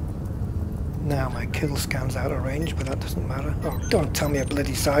 Now my kill scan's out of range, but that doesn't matter. Oh, don't tell me a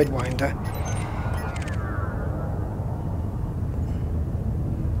bloody Sidewinder.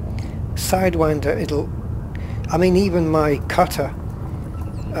 Sidewinder, it'll... I mean, even my cutter,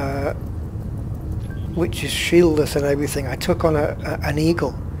 which is shieldless and everything, I took on an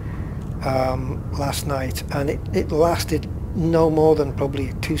Eagle last night, and it lasted no more than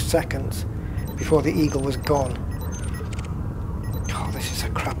probably 2 seconds before the Eagle was gone. Oh, this is a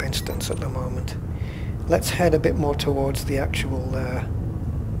crap instance at the moment. Let's head a bit more towards the actual...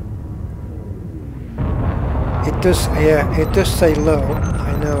 It does say low.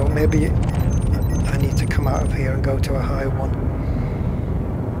 I know, maybe I need to come out of here and go to a high one.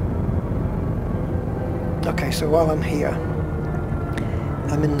 Okay, so while I'm here,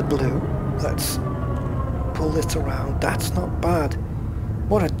 I'm in the blue. Let's pull this around. That's not bad.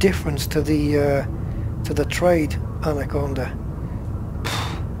 What a difference to the trade, Anaconda.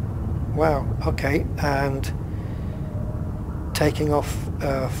 Wow, okay, and taking off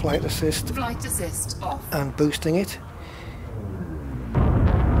flight assist. Flight assist off. And boosting it.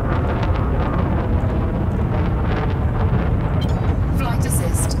 Flight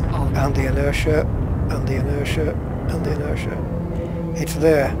assist on. And the inertia, and the inertia, and the inertia. It's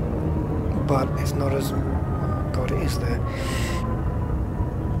there, but it's not as... God, it is there.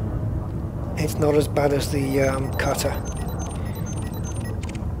 It's not as bad as the cutter.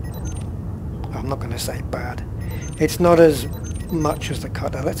 I'm not going to say bad. It's not as much as the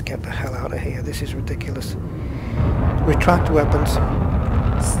cutter. Let's get the hell out of here. This is ridiculous. Retract weapons.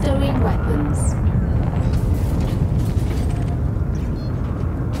 Stowing weapons.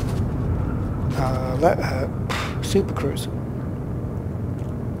 Super cruise.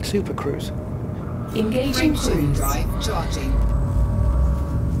 Super cruise. Engaging cruise. Drive charging.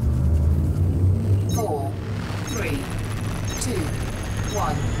 4, 3, 2,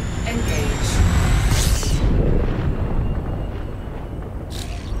 1. Engage.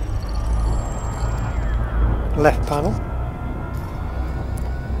 Left panel.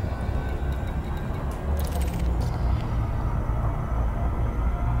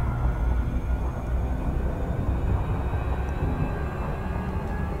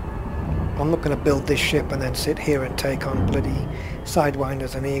 I'm not going to build this ship and then sit here and take on bloody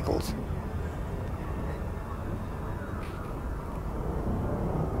Sidewinders and Eagles.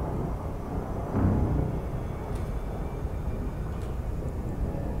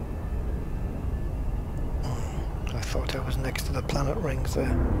 I thought I was next to the planet rings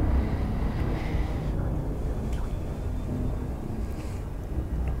there.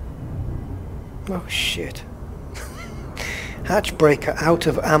 Oh shit. Hatch breaker out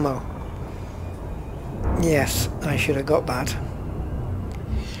of ammo. Yes, I should have got that.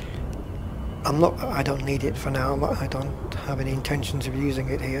 I don't need it for now. I don't have any intentions of using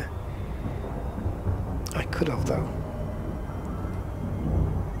it here. I could have though.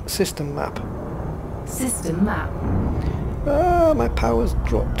 System map. System map. Ah, my power's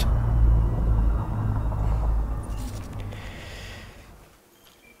dropped.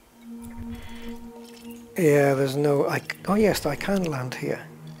 Yeah, there's no... oh yes, I can land here.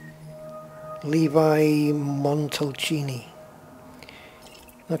 Levi Montalcini.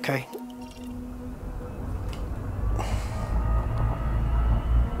 Okay.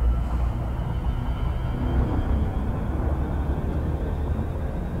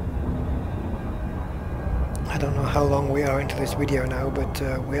 I don't know how long we are into this video now, but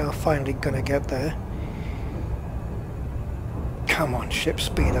we are finally going to get there. Come on, ship,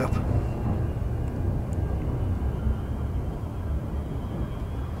 speed up.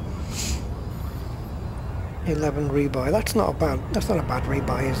 $11 rebuy. That's not a bad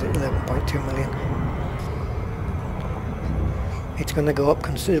rebuy, is it? 11.2 million. It's going to go up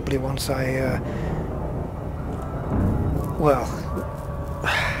considerably once I well,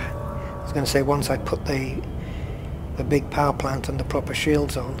 I was going to say once I put the big power plant and the proper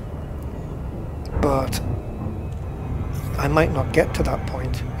shields on, but I might not get to that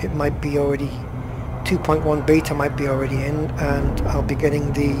point. It might be already 2.1 beta might be already in, and I'll be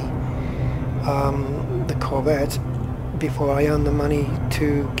getting the Corvette before I earn the money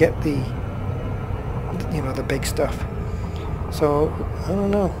to get the, you know, the big stuff. So I don't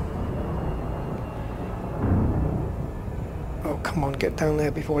know. Oh, come on, get down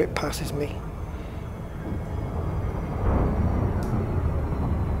there before it passes me.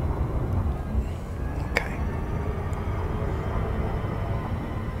 Okay.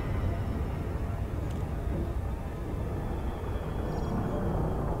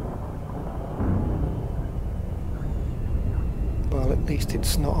 Well, at least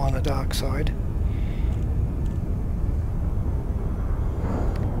it's not on a dark side.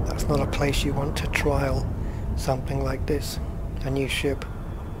 That's not a place you want to trial something like this, a new ship.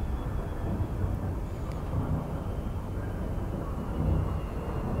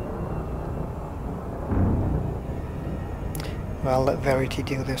 Well, I'll let Verity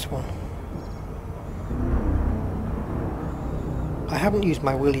do this one. I haven't used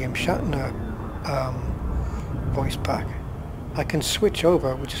my William Shatner voice pack. I can switch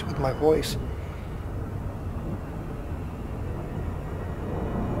over just with my voice,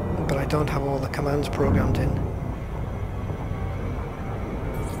 but I don't have all the commands programmed in.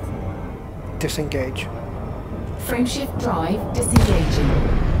 Disengage. Frameshift drive disengaging.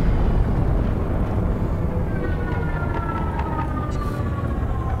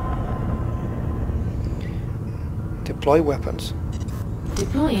 Deploy weapons.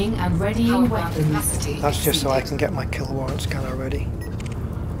 Deploying and readying weapons. That's just so I can get my kill warrant scanner ready.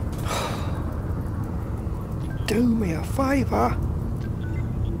 Do me a favour.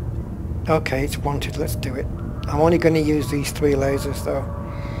 Okay, it's wanted, let's do it. I'm only going to use these 3 lasers though.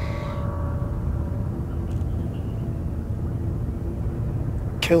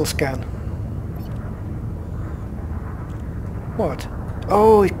 Kill scan. What?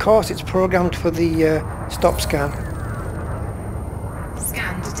 Oh, of course it's programmed for the stop scan.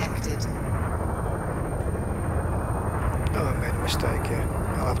 Scan detected. Oh, I made a mistake here.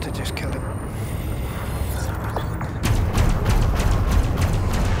 I'll have to just kill him.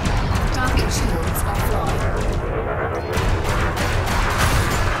 Target shields offline.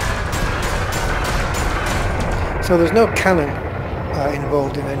 So there's no cannon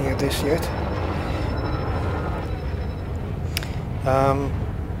involved in any of this yet. I'm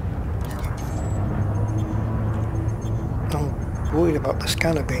worried about the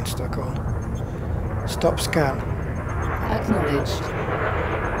scanner being stuck on. Stop scan. Acknowledged.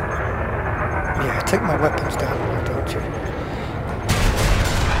 Yeah, take my weapons down, why don't you?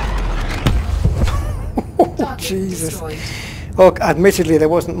 Oh, Jesus. Destroyed. Oh, admittedly there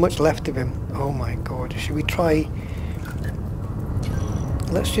wasn't much left of him. Oh my god, should we try...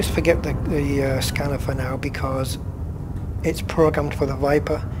 Let's just forget the scanner for now because it's programmed for the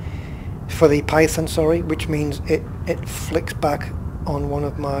Viper, for the Python, sorry, which means it flicks back on one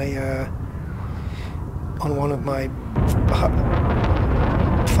of my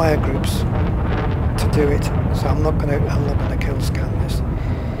fire groups to do it. So I'm not gonna kill scan this.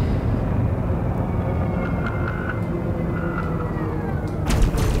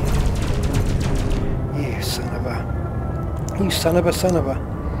 You son of a. You son of a son of a.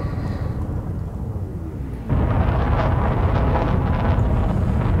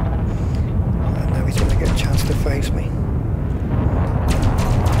 And now he's going to get a chance to face me.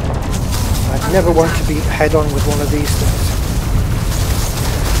 I'd never want to be head on with one of these things.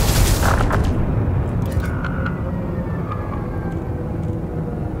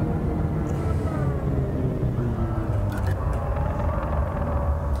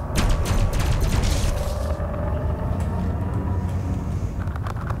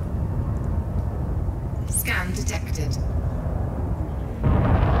 Scan detected.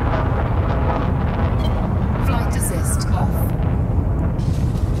 Flight assist off.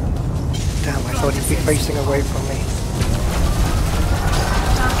 Damn, I thought he'd be facing away from me.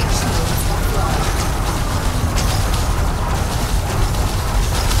 Target shields offline.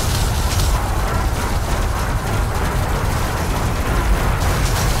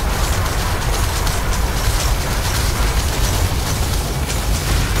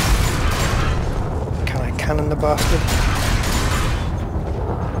 Can I cannon the bastard?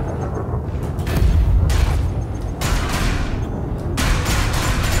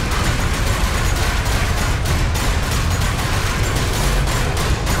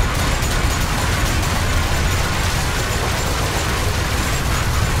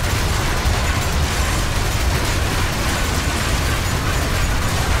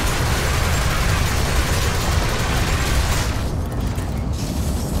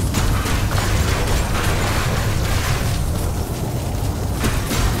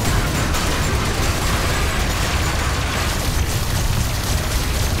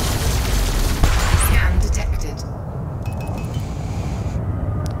 Scan detected.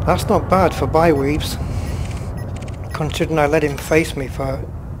 That's not bad for byweaves, considering I let him face me for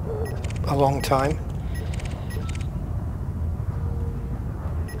a long time.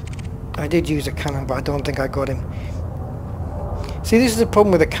 I did use a cannon, but I don't think I got him. See, this is the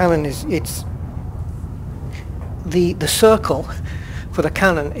problem with the cannon, is it's the circle for the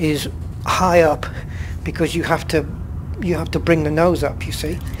cannon is high up because you have to bring the nose up, you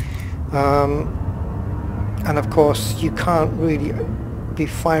see. And of course you can't really be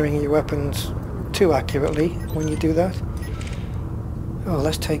firing your weapons too accurately when you do that. Oh,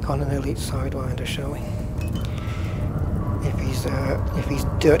 let's take on an elite sidewinder, shall we? If he's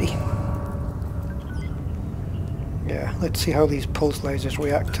dirty. Yeah, let's see how these pulse lasers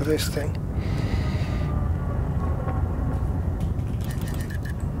react to this thing.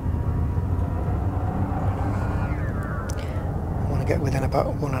 I want to get within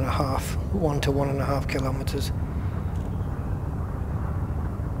about 1 to 1.5 kilometers.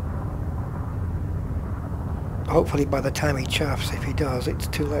 Hopefully by the time he chaffs, if he does, it's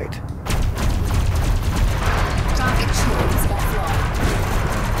too late. Target shields offline.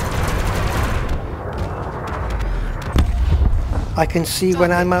 I can see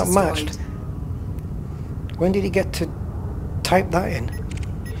when I'm Target outmatched. destroyed. When did he get to type that in?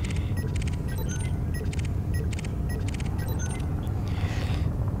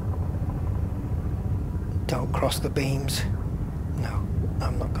 Don't cross the beams. No,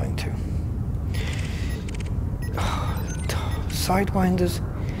 I'm not going to. sidewinders.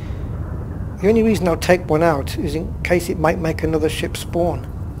 The only reason I'll take one out is in case it might make another ship spawn.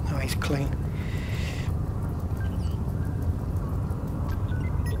 Oh, he's clean.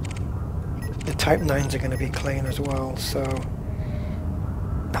 The Type 9s are going to be clean as well, so...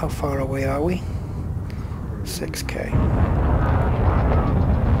 How far away are we? 6k.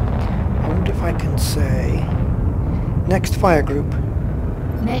 I wonder if I can say... Next fire group.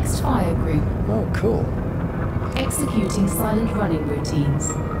 Next fire group. Oh, cool. Executing silent running routines.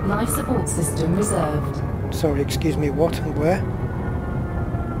 Life support system reserved. Sorry, excuse me, what and where?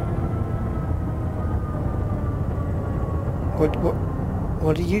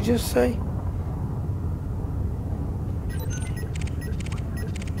 What did you just say?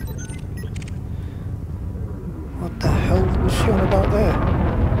 What the hell was she on about there?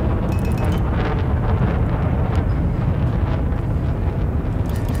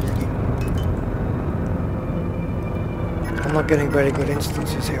 I'm not getting very good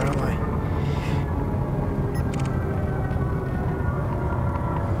instances here, am I?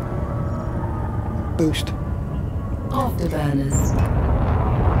 Boost. Afterburners.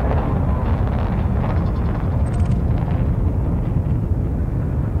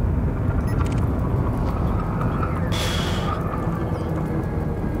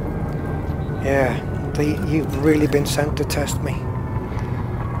 Yeah, you've really been sent to test me.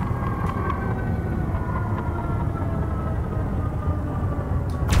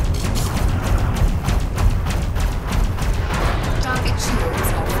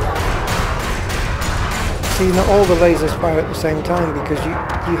 See, not all the lasers fire at the same time because you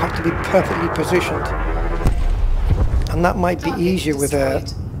have to be perfectly positioned, and that might be easier with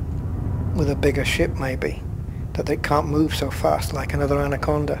a bigger ship maybe, that they can't move so fast like another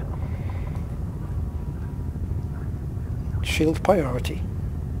Anaconda. Shield priority.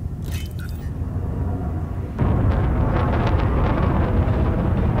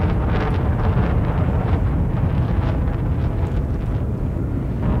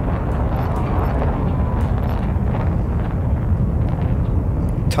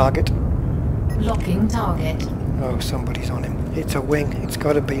 Target. Locking target. Oh, somebody's on him. It's a wing. It's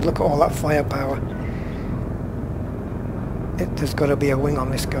got to be. Look at all that firepower. There's got to be a wing on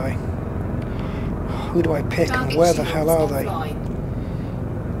this guy. Who do I pick and where the hell are they?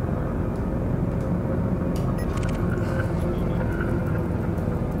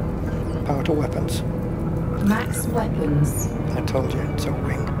 Power to weapons. Max weapons. I told you, it's a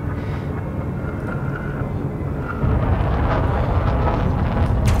wing.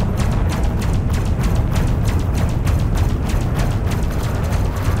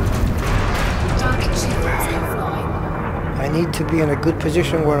 I need to be in a good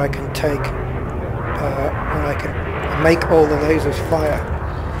position where I can take, where I can make all the lasers fire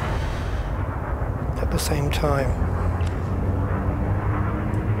at the same time.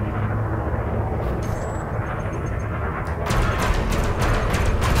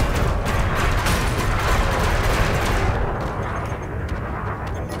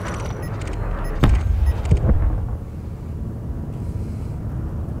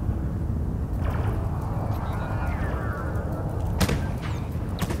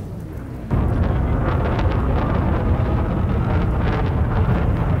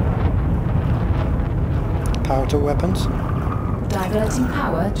 Power to weapons. Diverting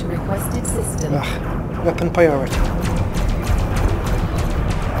power to requested system. Weapon priority.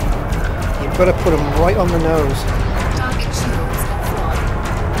 You've got to put them right on the nose. Target shields offline.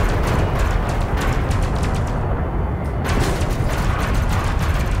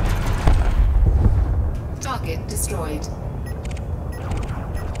 Target destroyed.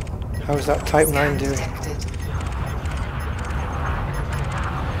 How's that Type 9 doing? Detected.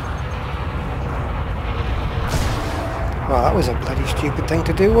 Well, that was a bloody stupid thing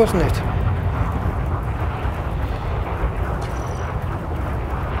to do, wasn't it?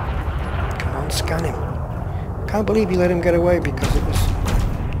 Come on, scan him. Can't believe you let him get away because it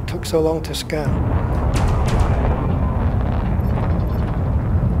took so long to scan.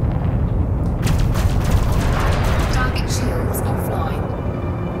 Target shields offline.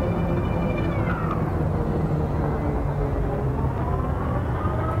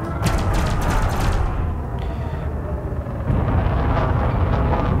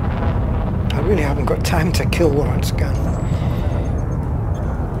 I really haven't got time to kill one scan.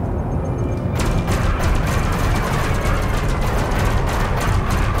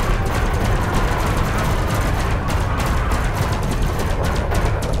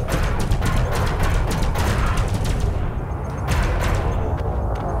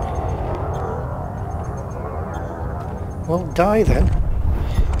 Well, die then.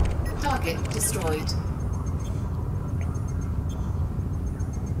 Target destroyed.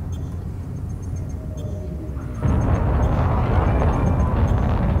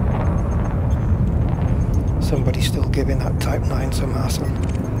 pass on.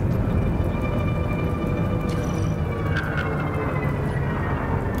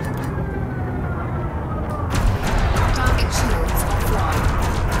 Target shields offline.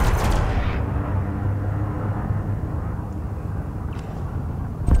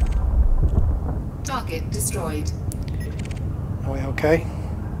 Target destroyed. Are we okay?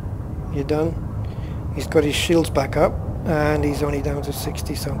 You done? He's got his shields back up and he's only down to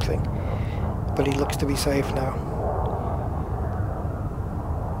 60 something. But he looks to be safe now.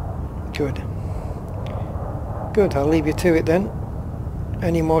 Good. Good, I'll leave you to it then.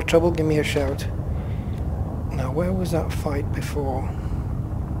 Any more trouble, give me a shout. Now, where was that fight before?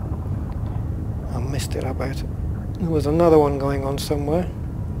 I missed it, I bet. There was another one going on somewhere.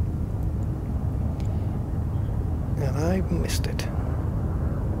 And I missed it.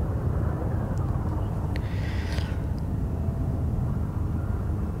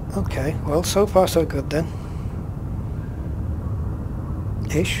 Okay, well, so far so good then.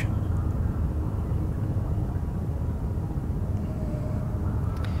 Ish.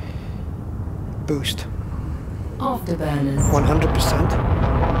 Boost. Afterburners. 100%.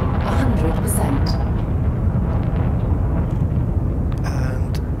 100%.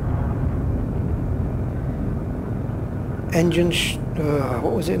 And engine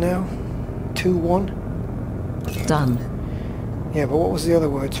what was it now? 2-1? Done. Yeah, but what was the other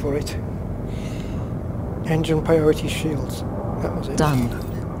words for it? Engine priority shields. That was it. Done.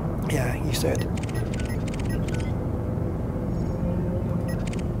 Yeah, you said.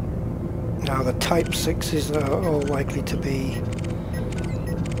 Now the Type 6s are all likely to be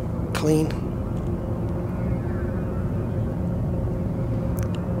clean.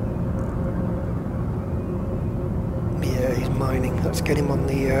 Yeah, he's mining. Let's get him on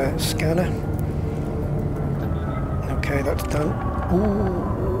the scanner. Okay, that's done.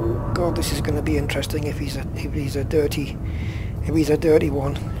 Ooh, God, this is going to be interesting if he's a dirty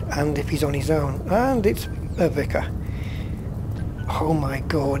one, and if he's on his own, and it's a Vicar. Oh my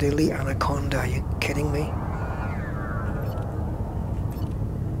God, Elite Anaconda, are you kidding me?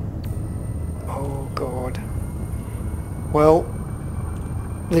 Oh God. Well,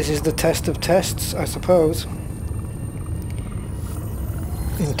 this is the test of tests, I suppose.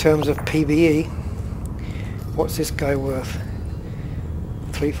 In terms of PvE, what's this guy worth?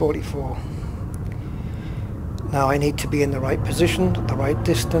 344. Now I need to be in the right position, the right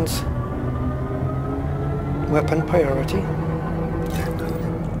distance. Weapon priority.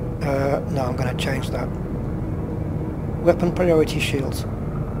 No, I'm going to change that. Weapon priority shields.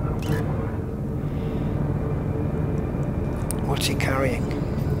 What's he carrying?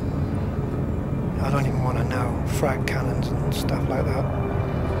 I don't even want to know. Frag cannons and stuff like that.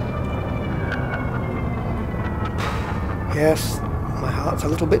 Yes, my heart's a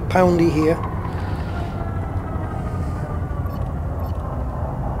little bit poundy here.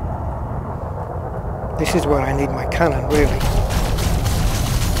 This is where I need my cannon, really.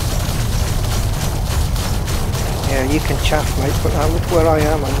 Yeah, you can chaff, mate, but now look where I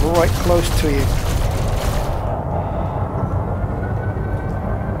am. I'm right close to you.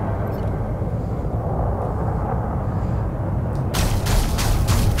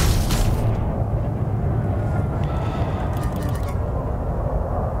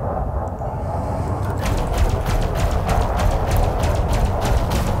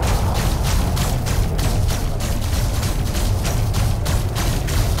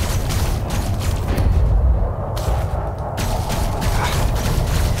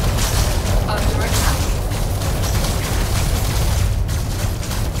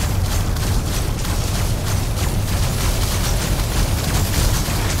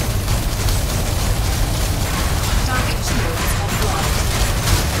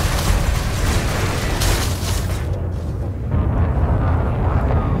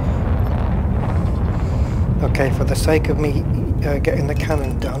 Okay, for the sake of me getting the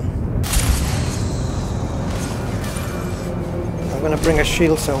cannon done, I'm going to bring a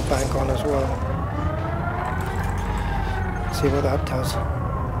shield cell bank on as well. See what that does.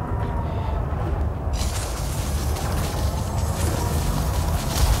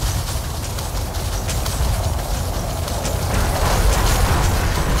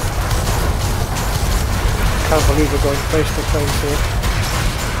 Can't believe we're going face to face here.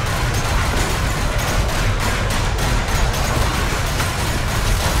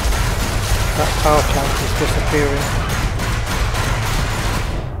 That power plant is disappearing.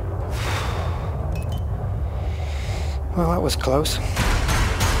 Well, that was close.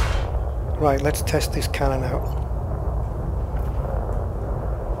 Right, let's test this cannon out.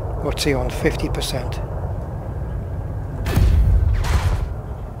 What's he on? 50%.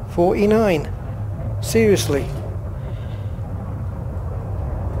 49. Seriously.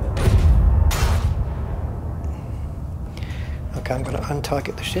 Okay, I'm going to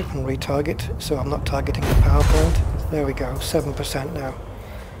untarget the ship and retarget, so I'm not targeting the power plant. There we go, 7% now.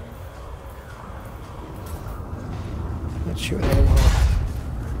 Let's shoot another one off.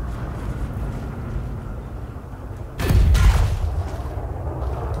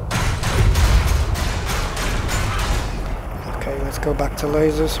 Okay, let's go back to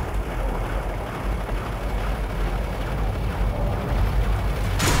lasers.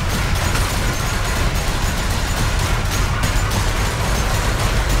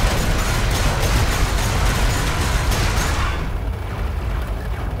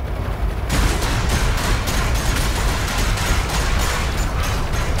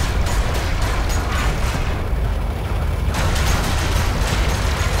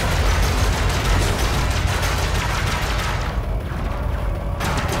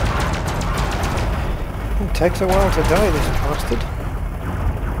 It takes a while to die, this bastard.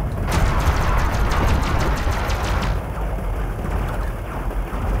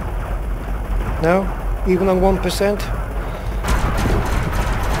 No? Even on 1%?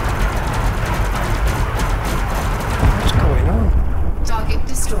 What's going on? Target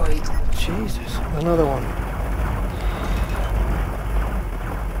destroyed. Jesus, another one.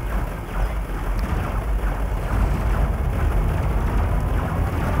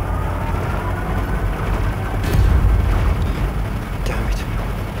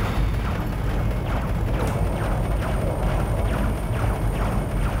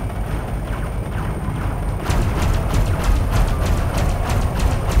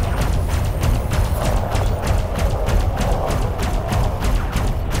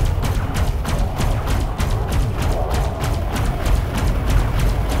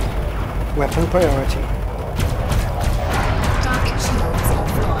 Weapon priority. Target shields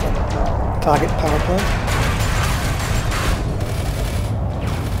offline. Target power plant.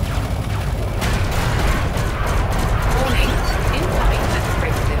 Warning. Incoming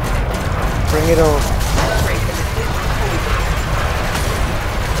activated. Bring it on.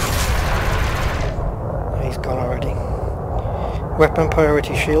 He's gone already. Weapon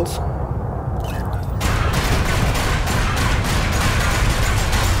priority shields.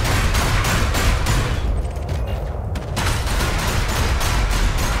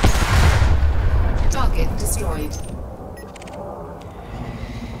 Destroyed.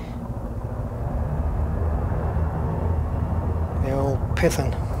 The old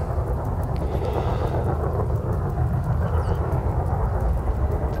Python.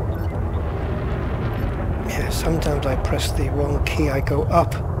 Yeah, sometimes I press the wrong key, I go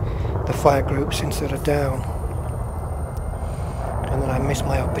up the fire groups instead of down. And then I miss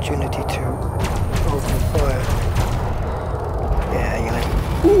my opportunity to open fire. Yeah, you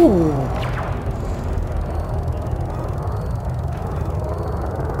little... Ooh!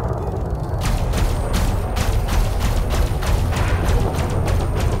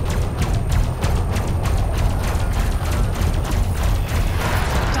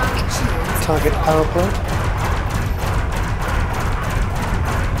 Target power plant.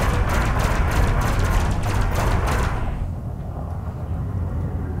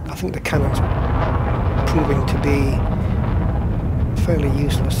 I think the cannon's proving to be fairly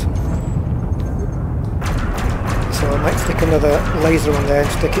useless. So I might stick another laser on there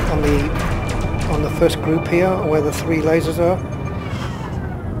and stick it on the first group here, where the 3 lasers are.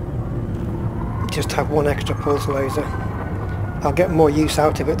 Just have one extra pulse laser. I'll get more use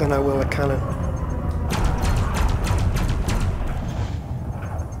out of it than I will a cannon.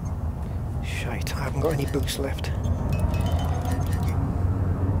 Shite, I haven't got any boost left.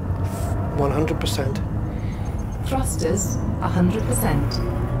 100%. Thrusters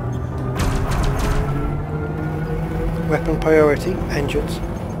 100%. Weapon priority, engines.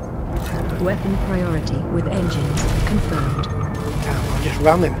 Weapon priority with engines confirmed. Damn, I'll just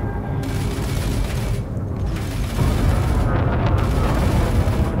ram him.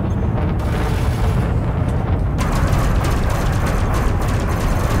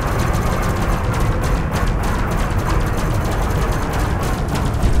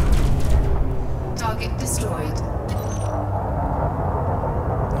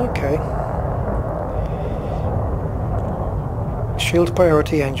 Okay. Shield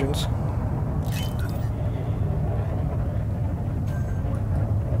priority engines.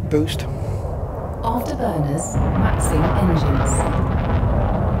 Boost. Afterburners maxing engines.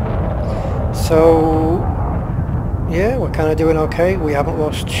 So, yeah, we're kind of doing okay. We haven't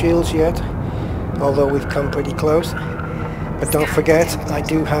lost shields yet, although we've come pretty close. But don't forget, I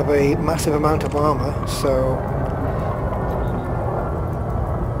do have a massive amount of armor, so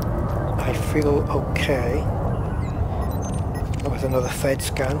I feel okay. That was another Fed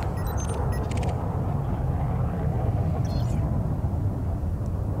scan.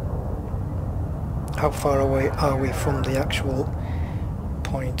 how far away are we from the actual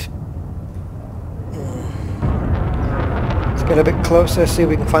point? Let's get a bit closer, see if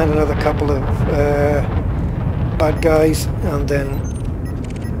we can find another couple of bad guys, and then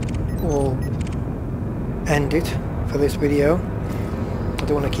we'll end it for this video. I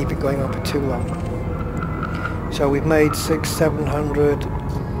don't want to keep it going on for too long. So we've made 700.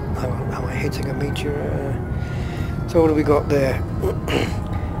 Am I hitting a meteor? So what have we got there?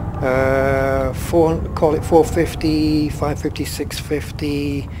 Call it 450, 550,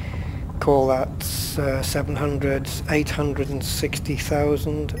 650. Call that 700,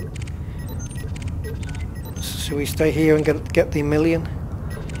 860,000. Should we stay here and get the million?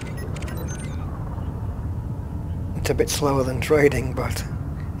 It's a bit slower than trading, but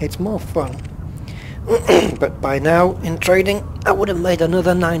it's more fun. But by now, in trading, I would have made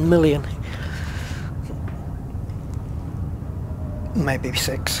another 9 million. Maybe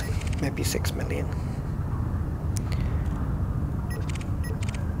 6 million.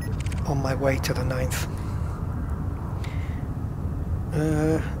 On my way to the 9th.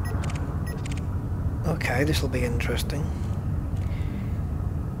 Okay, this will be interesting.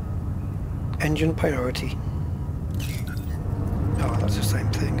 Engine priority. Oh, that's the same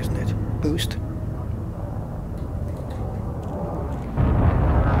thing, isn't it? Boost.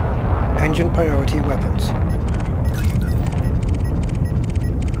 Engine priority weapons.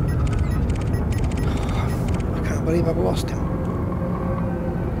 I can't believe I've lost him.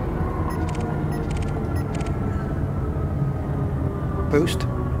 Boost.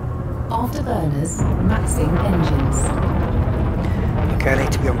 Afterburners, maxing engines. Okay, I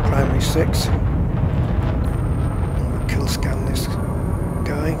need to be on primary 6. I'll kill scan this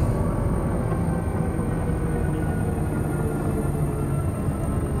guy.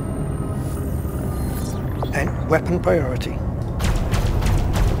 And weapon priority.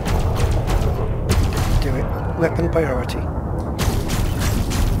 Do it. Weapon priority.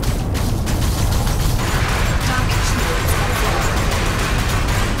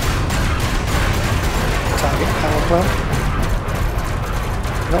 Target power plant.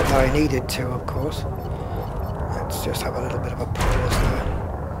 Not that I needed to, of course. Let's just have a little bit of a pause there.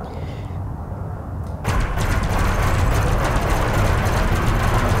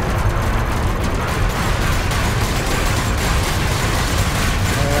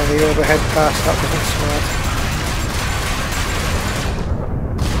 The overhead pass, that wasn't smart.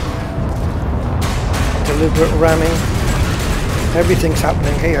 Deliberate ramming. Everything's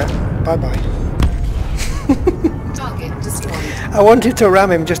happening here. Bye bye. Target destroyed. I wanted to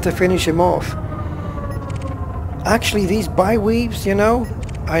ram him just to finish him off. Actually, these bi-weaves, you know,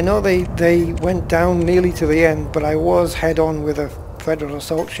 I know they went down nearly to the end, but I was head on with a Federal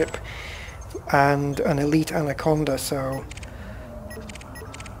assault ship and an elite Anaconda, so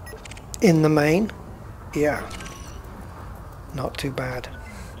in the main, yeah, not too bad.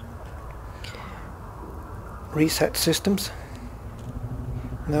 Reset systems.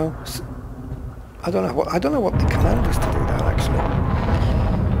 No, I don't know what the command is to do that actually.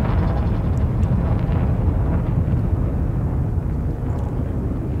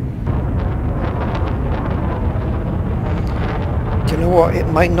 Do you know what? It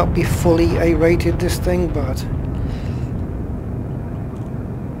might not be fully A-rated, this thing, but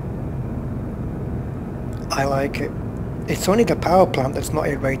I like it. It's only the power plant that's not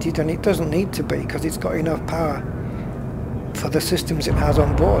A-rated, and it doesn't need to be because it's got enough power for the systems it has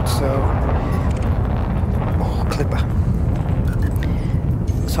on board. So, oh, Clipper.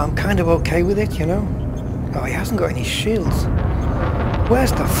 So I'm kind of okay with it, you know. Oh, he hasn't got any shields.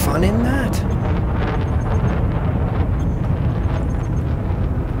 Where's the fun in that?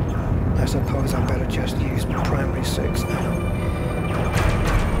 I suppose I better just use primary 6 now.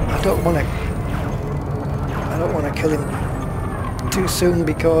 I don't want to kill him too soon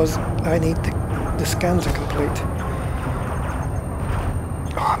because I need the scans are complete.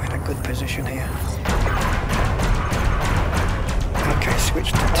 Oh, I'm in a good position here. Okay,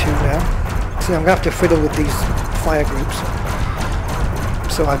 switch to 2 now. See, I'm going to have to fiddle with these fire groups.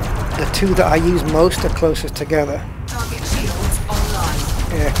 So the 2 that I use most are closest together. Target shields online.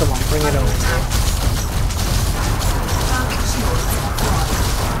 Yeah, come on, bring it on. Target shields offline.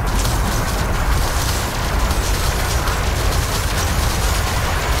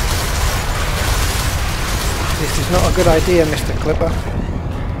 This is not a good idea, Mr. Clipper.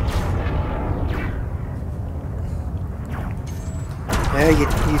 Yeah, you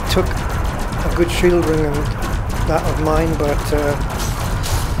took a good shield ring and that of mine, but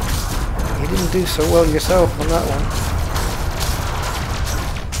you didn't do so well yourself on that one.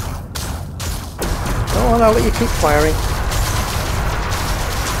 Go on, I'll let you keep firing.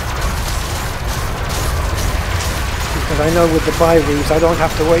 Because I know with the buy reads I don't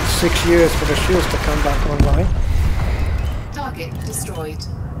have to wait 6 years for the shields to come back online. Target destroyed.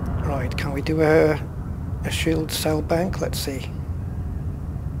 Right, can we do a shield cell bank? Let's see.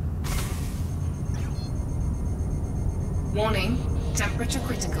 Warning, temperature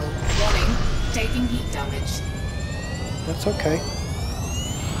critical. Warning, taking heat damage. That's okay.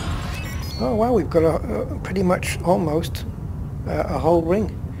 Oh wow, we've got a pretty much almost a whole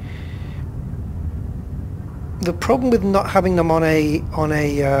ring. The problem with not having them on a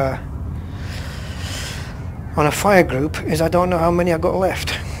fire group is I don't know how many I got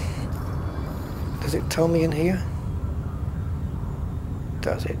left. Does it tell me in here?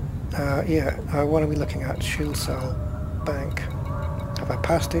 Does it? Yeah. What are we looking at? Shield cell bank. Have I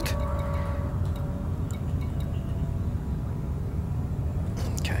passed it?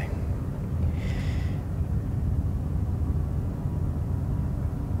 Okay.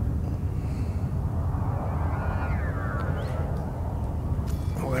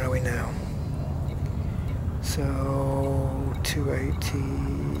 Where are we now? So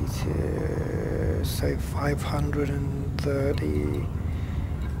 280 to say 530.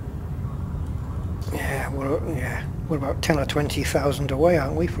 Yeah, we're about 10 or 20,000 away,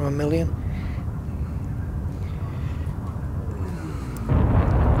 aren't we, from 1 million?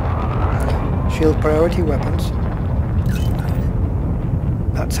 Shield priority weapons.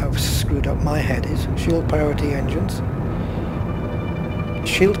 That's how screwed up my head is. Shield priority engines.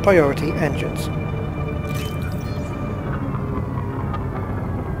 Shield priority engines.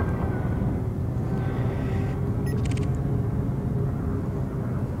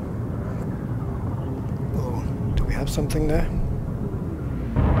 Oh, do we have something there?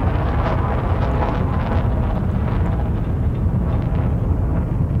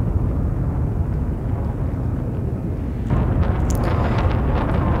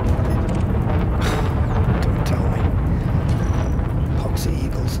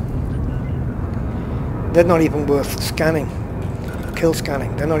 They're not even worth scanning. Kill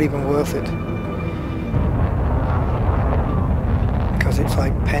scanning. They're not even worth it. Because it's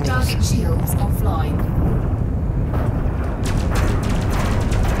like pennies. Target shields offline.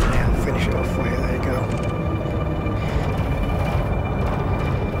 Yeah, I'll finish it off for you. There you go.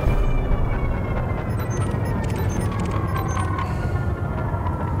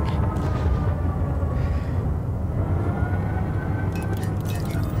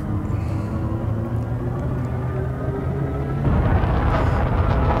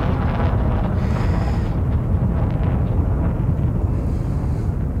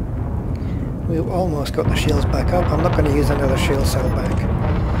 We've almost got the shields back up. I'm not going to use another shield cell bank.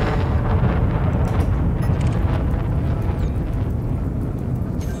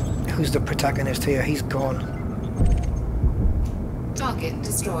 Who's the protagonist here? He's gone. Target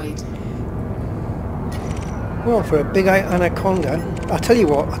destroyed. Well, for a big Anaconda, I'll tell you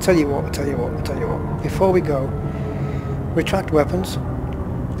what. Before we go, retract weapons.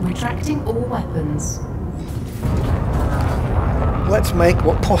 Retracting all weapons. Let's make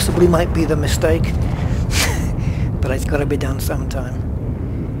what possibly might be the mistake, but it's got to be done sometime.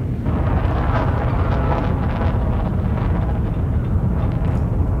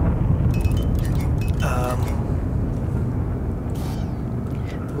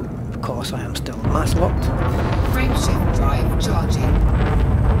 Of course, I am still mass locked. Frameshift drive charging.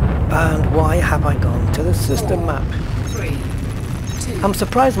 And why have I gone to the system map? 3, 2. I'm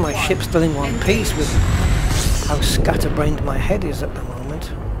surprised my ship's still in one piece with how scatterbrained my head is at the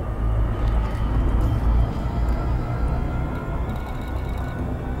moment.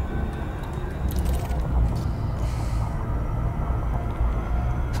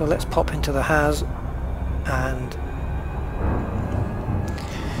 So let's pop into the Has and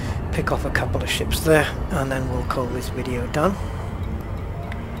pick off a couple of ships there, and then we'll call this video done.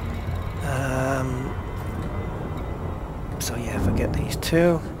 So yeah, forget these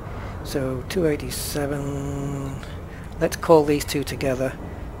two. So 287, let's call these two together,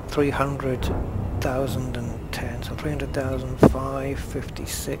 300,010, so 300,000,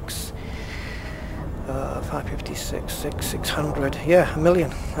 556, 556, 600, yeah, 1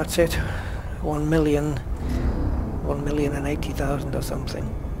 million, that's it, 1,080,000 or something.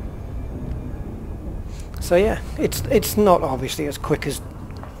 So yeah, it's not obviously as quick as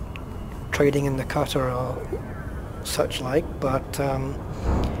trading in the cutter or such like, but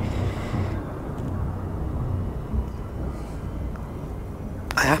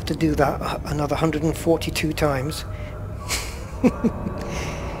I have to do that another 142 times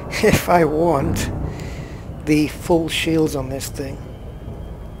if I want the full shields on this thing.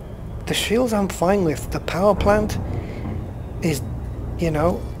 The shields I'm fine with. The power plant is, you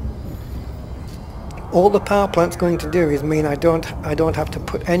know, All the power plant's going to do is mean I don't have to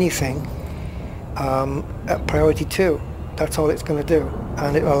put anything at priority 2. That's all it's going to do,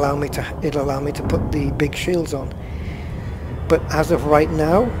 and it'll allow me to put the big shields on. But as of right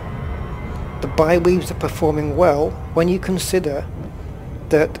now, the bi-weaves are performing well when you consider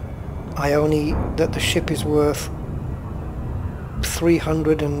that the ship is worth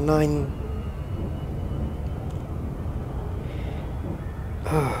 309.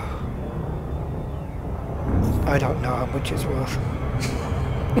 I don't know how much it's worth.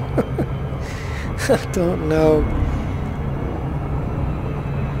 I don't know.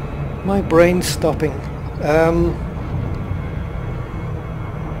 My brain's stopping.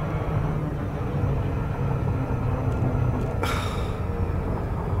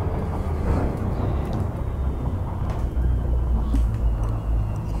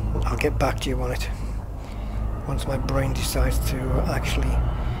 I'll get back to you on it once my brain decides to actually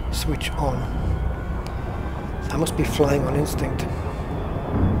switch on. I must be flying on instinct.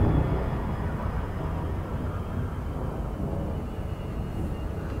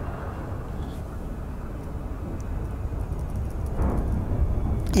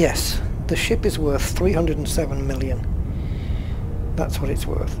 Yes, the ship is worth 307 million. That's what it's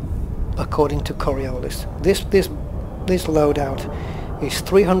worth, according to Coriolis. This loadout is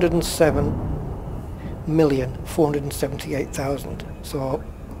 307,478,000. So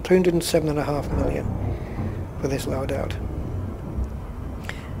 307.5 million for this loadout.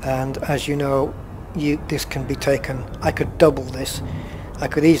 And as you know, this can be taken. I could double this. I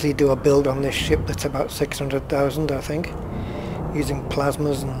could easily do a build on this ship that's about 600,000, I think, using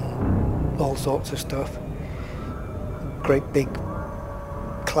plasmas and all sorts of stuff. Great big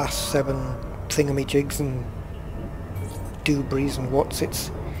class 7 thingamajigs and doobries and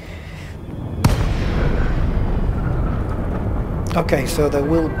whatsits. Okay, so there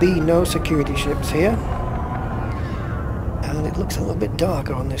will be no security ships here, and it looks a little bit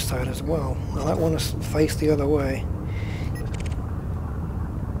darker on this side as well. I might want to face the other way.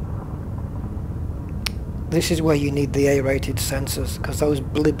 This is where you need the A-rated sensors, because those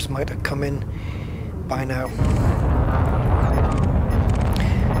blibs might have come in by now.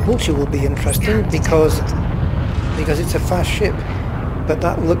 Vulture will be interesting because it's a fast ship, but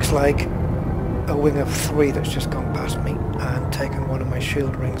that looks like a wing of 3 that's just gone past me and taken one of my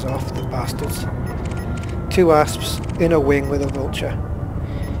shield rings off, the bastards. 2 asps in a wing with a vulture.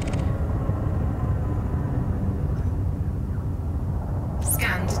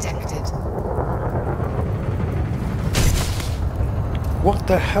 Scan detected. What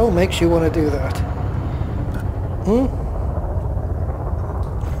the hell makes you want to do that? Hmm?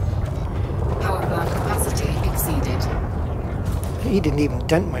 Power plant capacity exceeded. He didn't even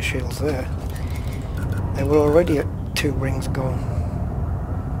dent my shields there. They were already at 2 rings gone.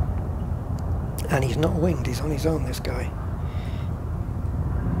 And he's not winged, he's on his own, this guy.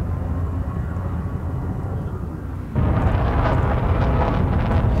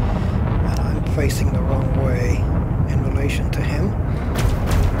 And I'm facing the wrong way in relation to him.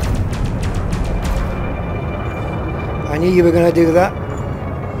 I knew you were going to do that,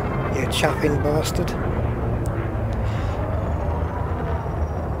 you chapping bastard.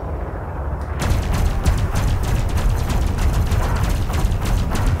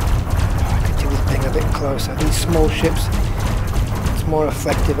 Closer. These small ships, it's more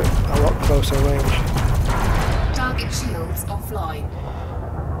effective at a lot closer range. Target shields offline.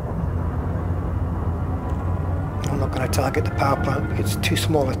 I'm not going to target the power plant because it's too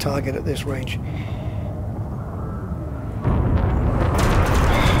small a target at this range.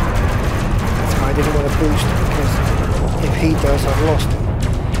 That's why I didn't want to boost, because if he does, I've lost him.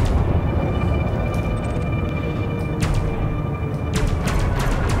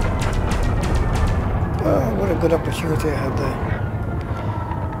 Oh, what a good opportunity I had there.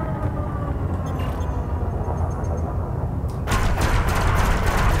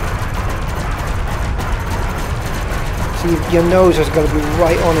 See, your nose has got to be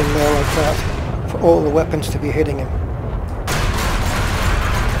right on in there like that for all the weapons to be hitting him.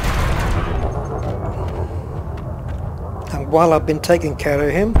 And while I've been taking care of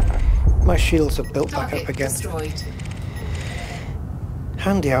him, my shields are built back up again. Destroyed.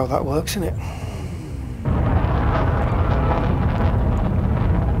 Handy how that works, isn't it?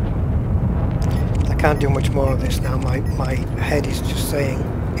 I can't do much more of this now. My head is just saying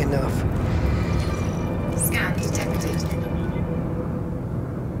enough. Scan detected.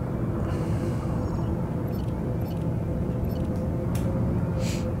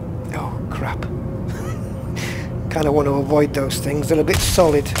 Oh crap. Kind of want to avoid those things. They're a bit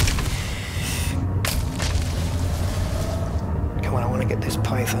solid. Come on, I want to get this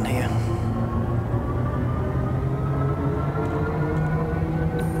python here.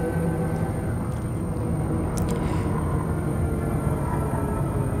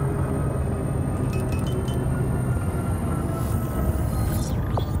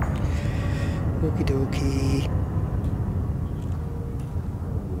 dokey.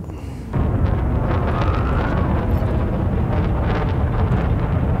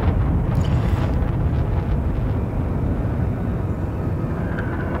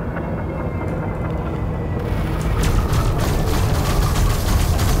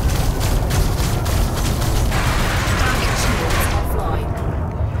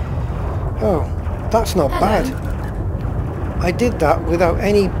 Oh, that's not bad. I did that without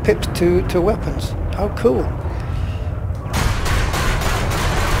any pips to weapons. How cool.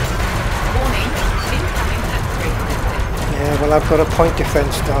 Yeah, well I've got a point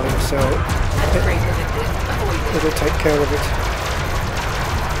defense, darling, so it'll take care of it.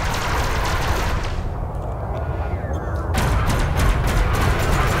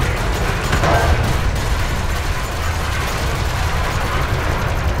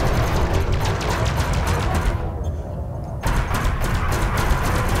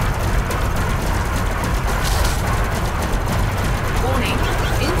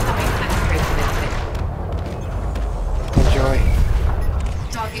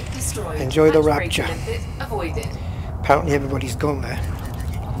 Enjoy the rapture. Apparently everybody's gone there.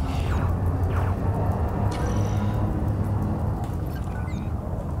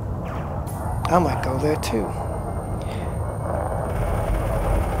 I might go there too.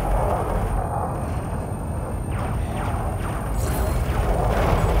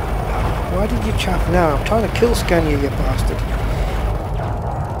 Why did you chaff now? I'm trying to kill scan you, you bastard.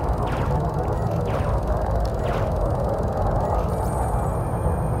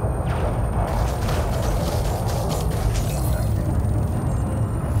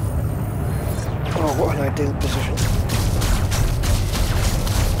 What an ideal position.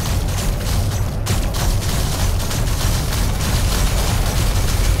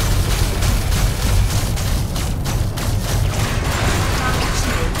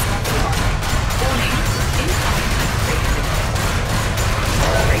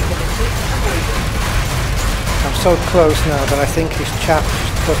 I'm so close now that I think his chaff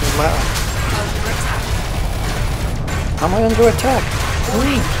just doesn't matter. Am I under attack?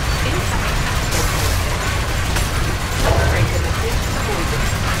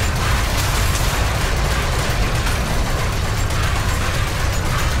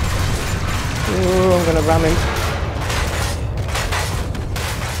 Oh, I'm gonna ram him.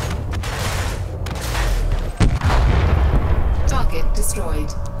 Target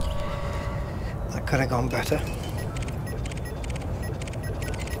destroyed. That could have gone better.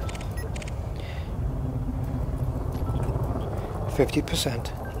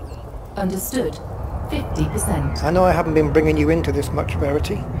 %. Understood. 50%. I know I haven't been bringing you into this much,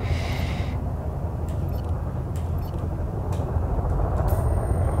 Verity.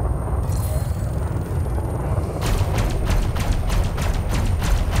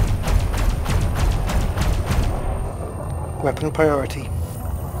 Weapon priority.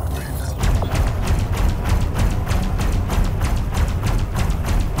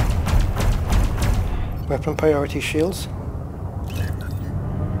 Weapon priority shields.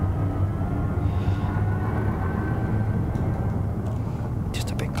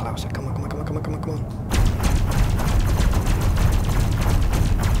 Just a bit closer. Come on, come on, come on, come on, come on, come on.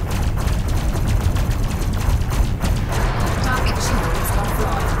 Target shields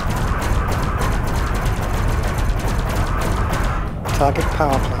offline. Target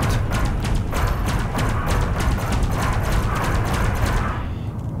power plant.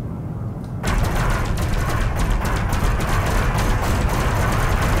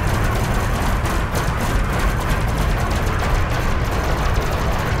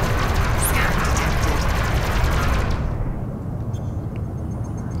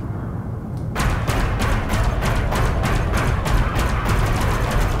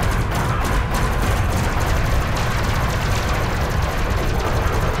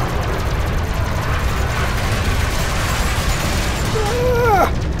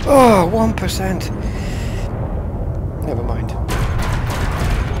 Oh, 1%. Never mind.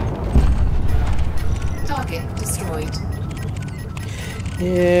 Target destroyed.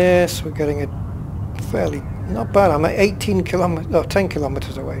 Yes, we're getting it fairly not bad. I'm at 18 kilometers, no, 10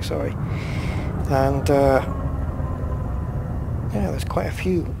 kilometers away. Sorry, and yeah, there's quite a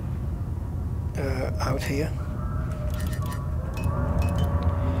few out here.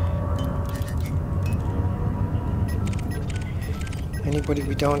 Anybody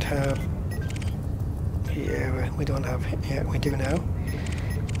we don't have? Yeah, we don't have. Yeah, we do now.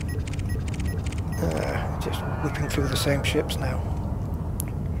 Just whipping through the same ships now.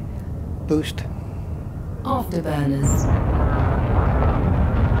 Boost. Afterburners.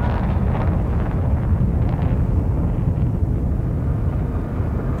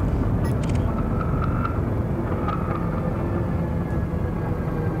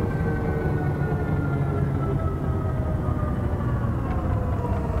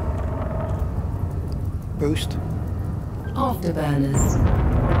 boost. Afterburners.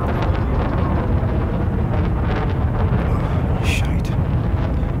 Shite.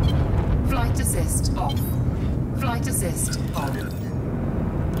 Flight assist off. Flight assist on.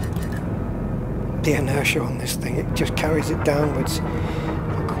 The inertia on this thing, it just carries it downwards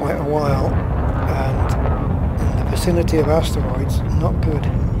for quite a while, and in the vicinity of asteroids, not good.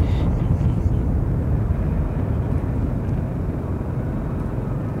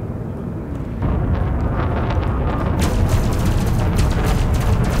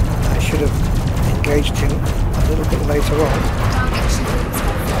 I should have engaged him a little bit later on,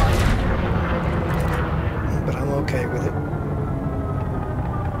 but I'm okay with it.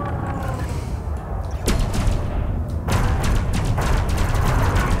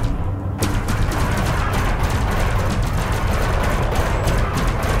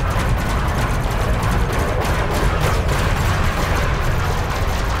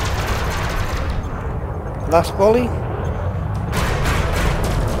 Last volley?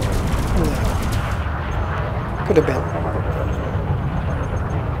 No. Could have been.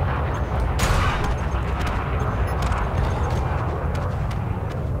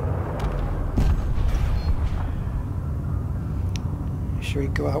 Should we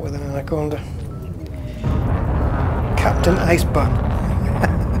go out with an Anaconda? Captain Ice Bun.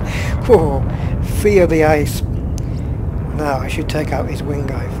 Whoa, fear the ice. Now I should take out his wing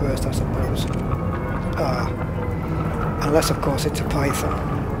guy first, I suppose. Unless of course it's a python.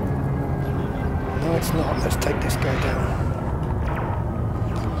 No, it's not. Let's take this guy down.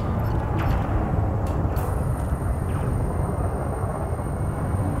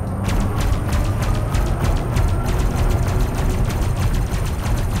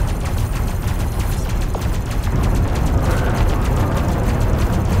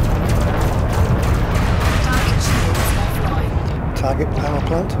 Target power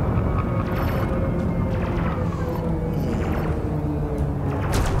plant.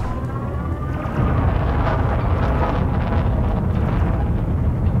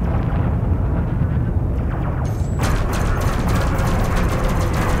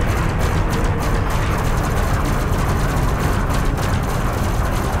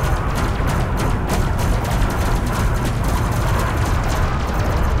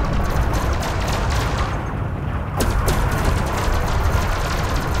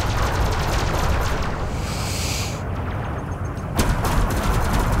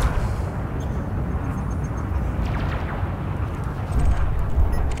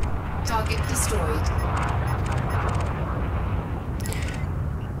 Target destroyed.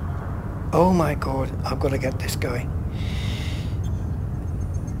 Oh my god, I've got to get this guy.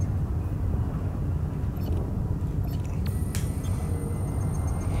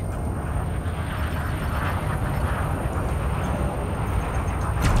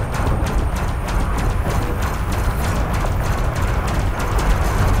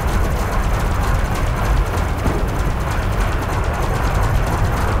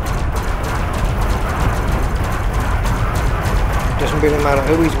 Doesn't really matter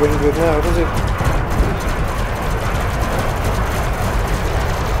who he's winged with now, does it?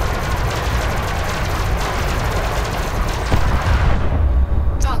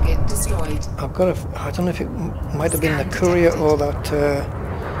 Target destroyed. I've got a... I don't know if it might have been the courier or that...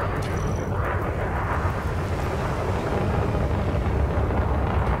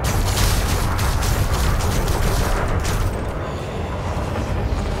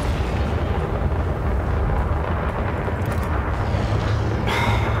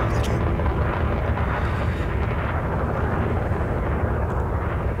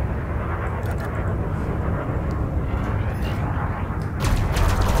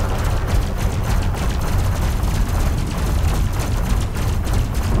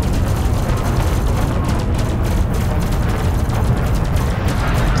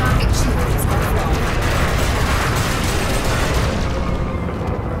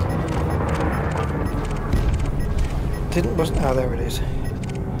 Ah, there it is.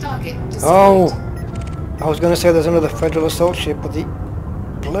 Target destroyed. Oh! I was going to say there's another Federal assault ship, but the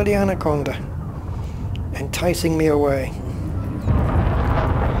bloody Anaconda enticing me away.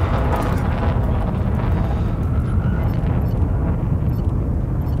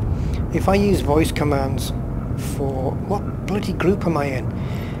 If I use voice commands for... What bloody group am I in?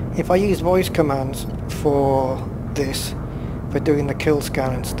 If I use voice commands for this, for doing the kill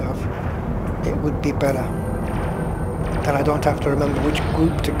scan and stuff, it would be better. Then I don't have to remember which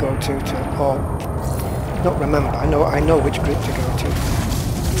group to go to, or not remember. I know which group to go to,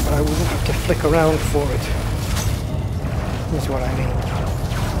 but I wouldn't have to flick around for it. Is what I mean.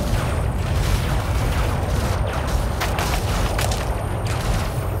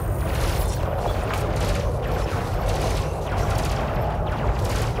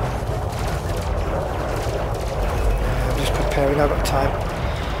 sorry, now I've got time.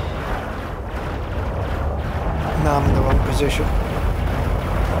 Now I'm in the wrong position.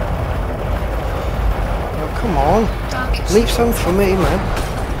 Oh, come on. Leave some for me, man.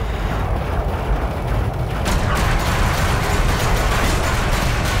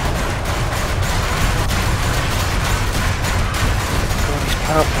 God, he's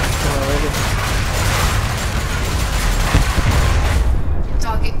power packed already.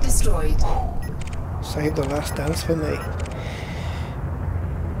 Target destroyed. Save the last dance for me.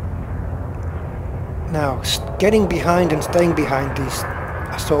 Now, getting behind and staying behind these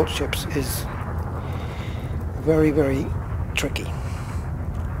assault ships is very, very tricky. So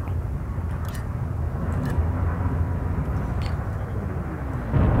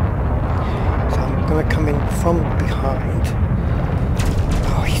I'm going to come in from behind.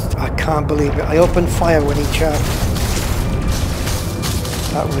 Oh, I can't believe it. I opened fire when he charged.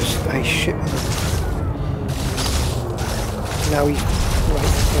 That was a shit move. Now he's right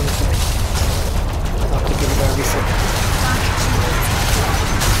in front. I'll have to give him everything.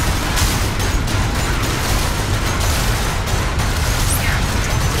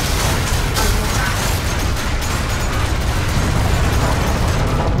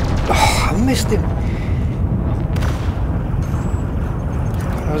 Oh, I missed him.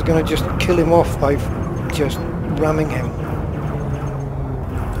 I was going to just kill him off by just ramming him.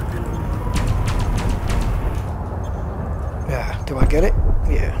 Yeah, do I get it?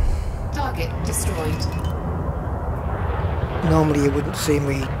 Yeah. Target destroyed. Normally you wouldn't see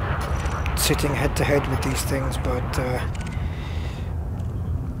me sitting head to head with these things, but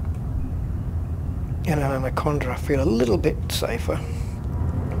in an Anaconda I feel a little bit safer.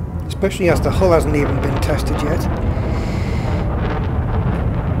 Especially as the hull hasn't even been tested yet.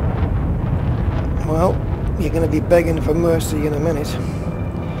 Well, you're going to be begging for mercy in a minute.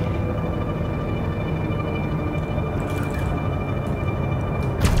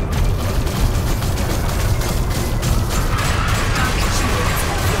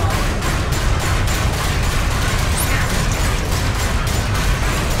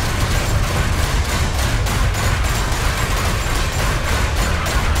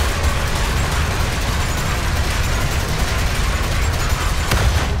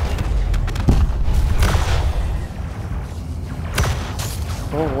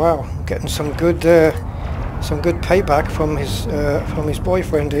 Oh wow, I'm getting some good payback from his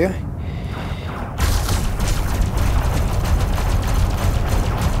boyfriend here.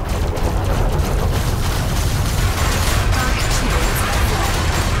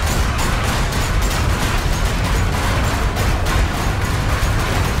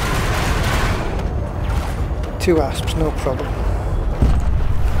 Two asps, no problem.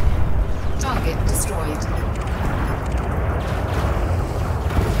 Target destroyed.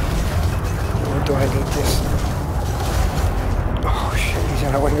 Do I need this? Oh shit, he's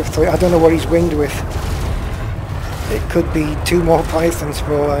on a wing of 3. I don't know what he's winged with. It could be 2 more pythons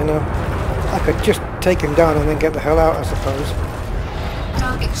for all I know. I could just take him down and then get the hell out, I suppose.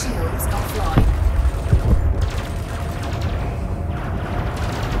 Target shields offline.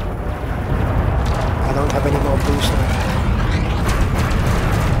 I don't have any more boost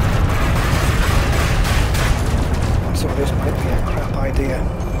left. So this might be a crap idea.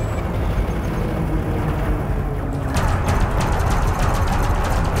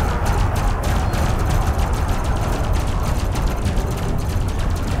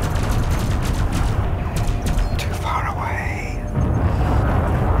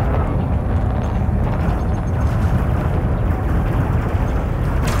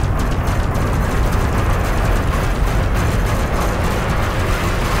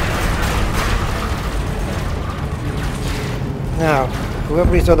 Now,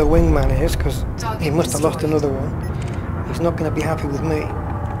 whoever his other wingman is, because he must have lost another one, he's not going to be happy with me.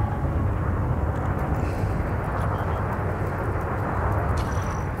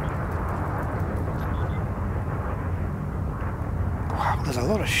 Wow, there's a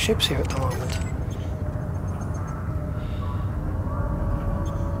lot of ships here at the moment.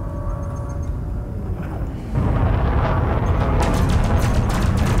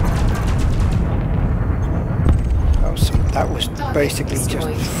 That was basically just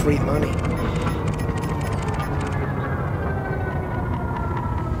free money.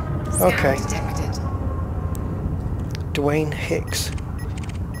 Okay. Dwayne Hicks.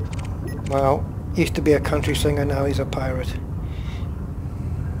 Well, used to be a country singer, now he's a pirate.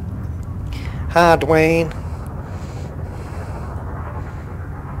 Hi, Dwayne.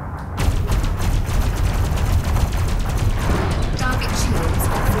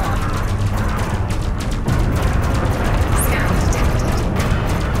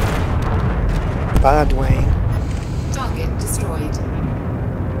 Bad Dwayne. Target destroyed.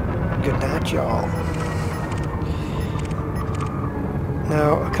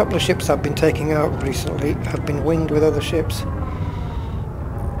 Now, a couple of ships I've been taking out recently have been winged with other ships.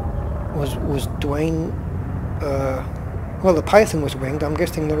 Was Dwayne... well, the Python was winged. I'm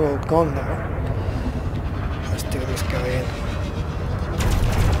guessing they're all gone now. Let's do this guy in.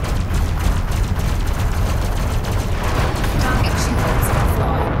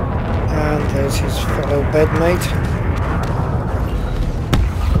 And there's his fellow bedmate.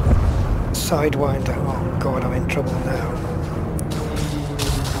 Sidewinder. Oh god, I'm in trouble now.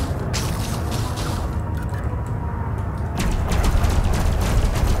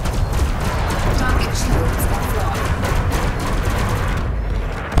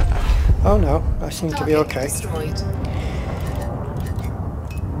 Oh no, I seem to be okay.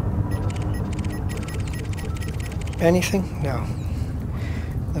 Anything? No.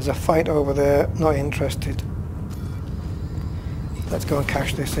 There's a fight over there, not interested. Let's go and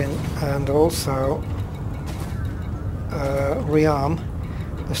cash this in, and also rearm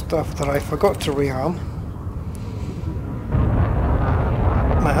the stuff that I forgot to rearm.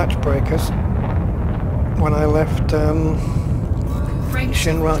 My hatch breakers when I left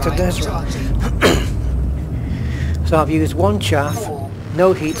Shinra to Desra. So I've used one chaff,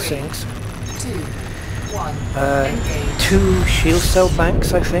 no heat sinks, 2 shield cell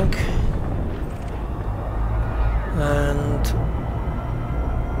banks I think, and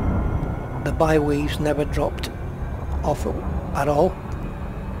the bi-weaves never dropped off at all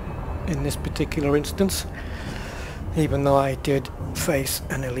in this particular instance, even though I did face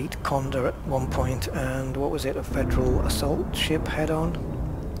an elite Conda at one point and what was it, a Federal assault ship head-on.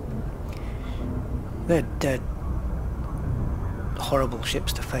 They're dead. Horrible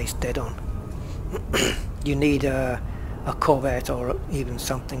ships to face dead-on. You need a corvette or even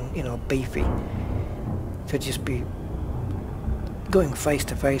something, you know, beefy to just be going face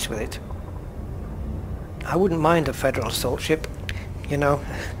to face with it. I wouldn't mind a Federal assault ship, you know,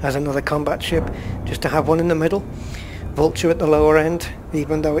 as another combat ship, just to have one in the middle. Vulture at the lower end,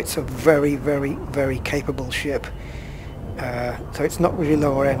 even though it's a very, very, very capable ship. So it's not really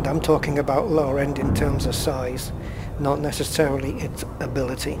lower end. I'm talking about lower end in terms of size, not necessarily its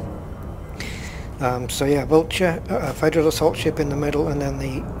ability. So yeah, Vulture, a Federal assault ship in the middle, and then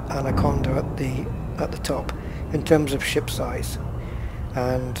the Anaconda at the top, in terms of ship size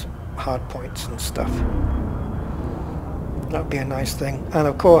and hard points and stuff. That would be a nice thing. And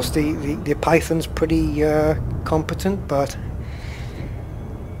of course the Python's pretty competent, but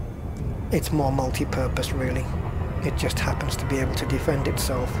it's more multi-purpose really. It just happens to be able to defend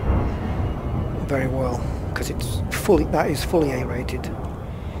itself very well because that is fully A-rated,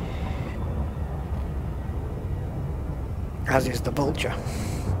 as is the Vulture.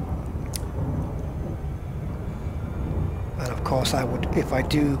 And of course I would, if I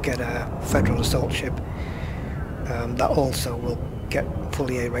do get a Federal assault ship, that also will get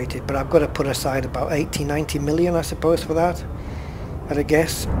fully A-rated, but I've got to put aside about 80-90 million I suppose for that, at a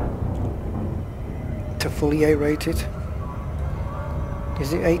guess, to fully A-rated.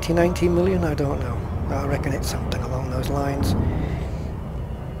 Is it 80-90 million? I don't know. I reckon it's something along those lines.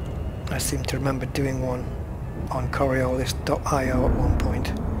 I seem to remember doing one on Coriolis.io at one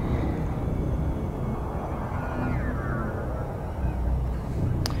point.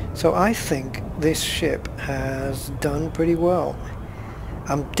 So I think this ship has done pretty well.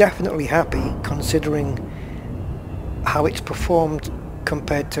 I'm definitely happy considering how it's performed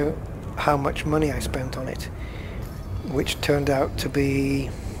compared to how much money I spent on it, which turned out to be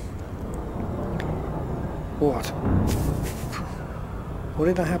what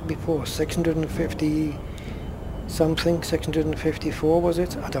did I have before? 650 something, 654 was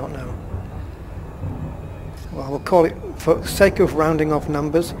it? I don't know. Well, we'll call it, for the sake of rounding off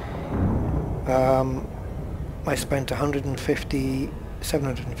numbers, I spent 750,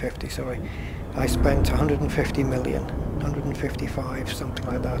 sorry. I spent 150 million, 155, something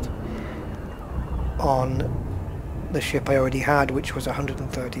like that, on the ship I already had, which was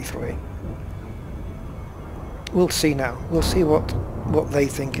 133. We'll see now. We'll see what they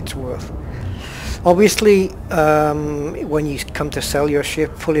think it's worth. Obviously, when you come to sell your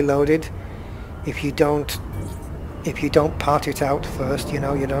ship fully loaded, if you don't part it out first, you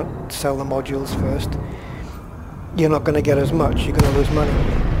know, you don't sell the modules first, you're not going to get as much. You're going to lose money.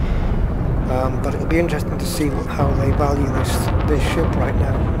 But it'll be interesting to see how they value this ship right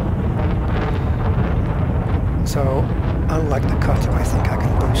now. So, unlike the cutter, I think I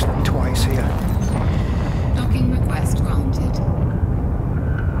can boost twice here. Docking request granted.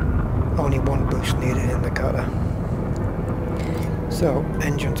 Only one boost needed in the cutter. So,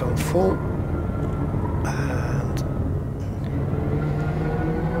 engines on full. And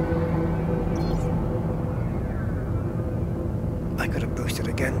I could should have boosted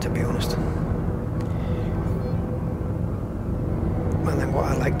again, to be honest. And then what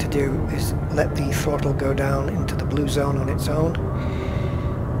I like to do is let the throttle go down into the blue zone on its own.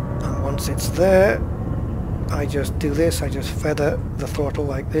 And once it's there, I just do this, I just feather the throttle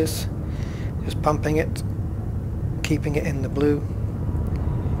like this, just pumping it, keeping it in the blue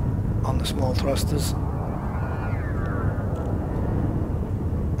on the small thrusters.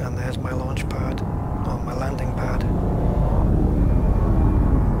 And there's my launch pad, or my landing pad.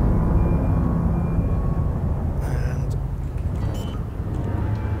 And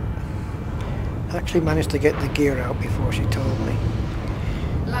I actually managed to get the gear out before she told me.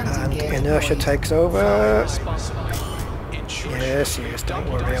 And inertia takes over. Yes, yes, don't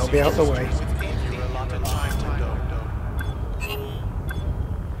worry, I'll be out the way.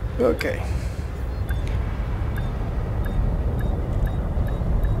 Okay.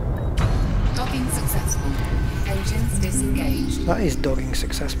 Docking successful. Engines disengaged. That is dogging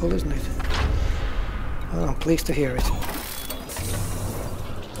successful, isn't it? Well, I'm pleased to hear it.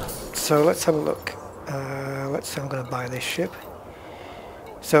 So let's have a look. Let's say I'm going to buy this ship.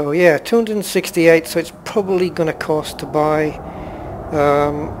 So yeah, 268, so it's probably going to cost to buy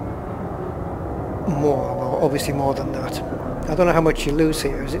more, well, obviously more than that. I don't know how much you lose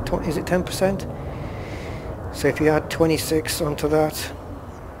here. Is it 10%? So if you add 26 onto that,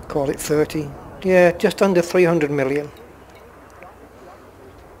 call it 30. Yeah, just under 300 million.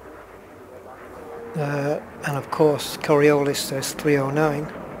 And of course, Coriolis says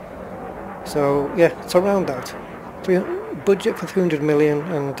 309. So yeah, it's around that. Budget for 300 million,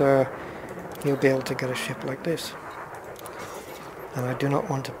 and you'll be able to get a ship like this. And I do not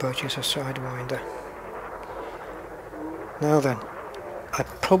want to purchase a Sidewinder. Now then, I've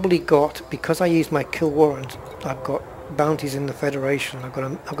probably got, because I used my kill warrant, I've got bounties in the Federation. I've got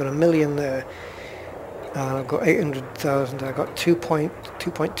a million there, and I've got 800,000. I've got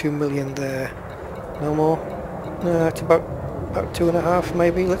 2.2 million there. No more. No, it's about 2.5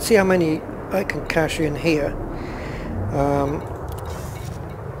 maybe. Let's see how many I can cash in here.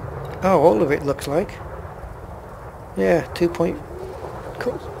 Oh, all of it looks like. Yeah,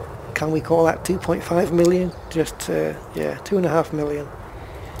 can we call that 2.5 million? Just, yeah, 2.5 million.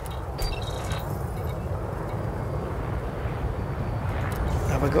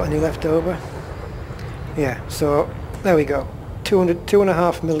 Have I got any left over? Yeah, so there we go.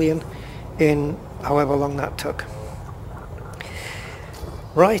 2.5 million in however long that took.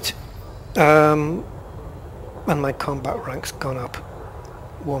 Right. And my combat rank's gone up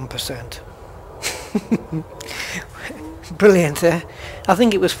 1%. Brilliant, eh? I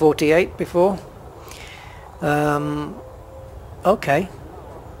think it was 48 before. Okay.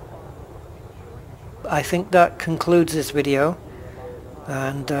 I think that concludes this video.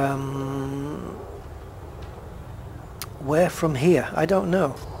 And where from here? I don't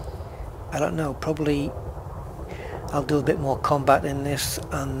know. Probably I'll do a bit more combat in this,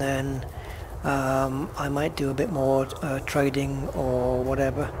 and then I might do a bit more trading or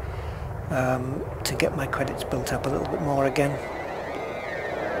whatever to get my credits built up a little bit more again.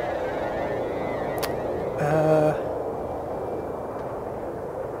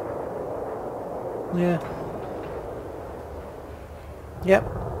 Yeah. Yep.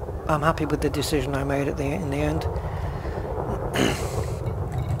 I'm happy with the decision I made in the end.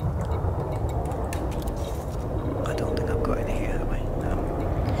 I don't think I've got any here, have I? No.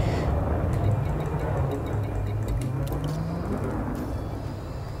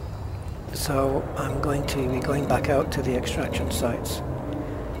 So I'm going to be going back out to the extraction sites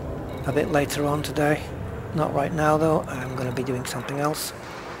a bit later on today. Not right now though, I'm going to be doing something else.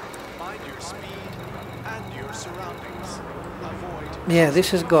 Mind your speed and your surroundings. Avoid. Yeah,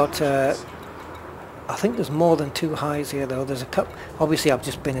 this has got, I think there's more than 2 highs here though. There's a couple, obviously I've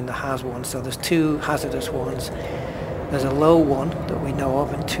just been in the Haz one, so there's 2 hazardous ones. There's a low one that we know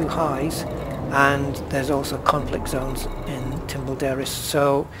of and 2 highs, and there's also conflict zones in Timbledaris.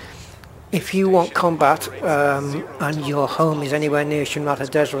 So if you want combat and your home is anywhere near Shinrata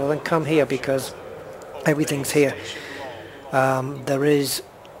Desra, then come here because everything's here. There is,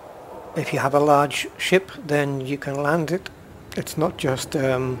 if you have a large ship, then you can land it. It's not just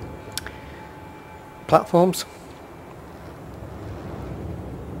platforms.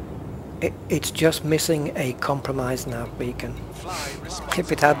 It's just missing a compromised nav beacon.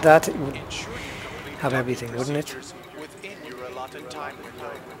 If it had that, it would have everything, wouldn't it?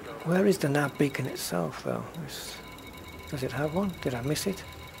 Where is the nav beacon itself, though? Does it have one? Did I miss it?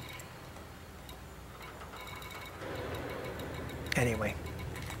 Anyway,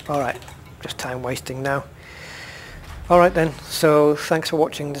 alright, just time wasting now. Alright then, so thanks for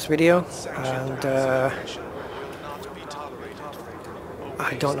watching this video, and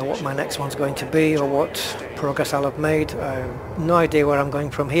I don't know what my next one's going to be or what progress I'll have made. I have no idea where I'm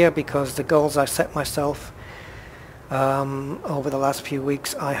going from here because the goals I set myself over the last few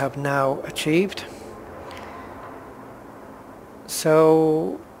weeks I have now achieved.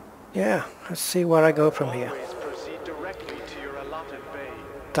 So yeah, let's see where I go from here. Always proceed directly to your allotted bay.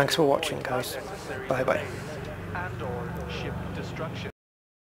 Thanks for watching, guys. Bye bye. And/or ship destruction.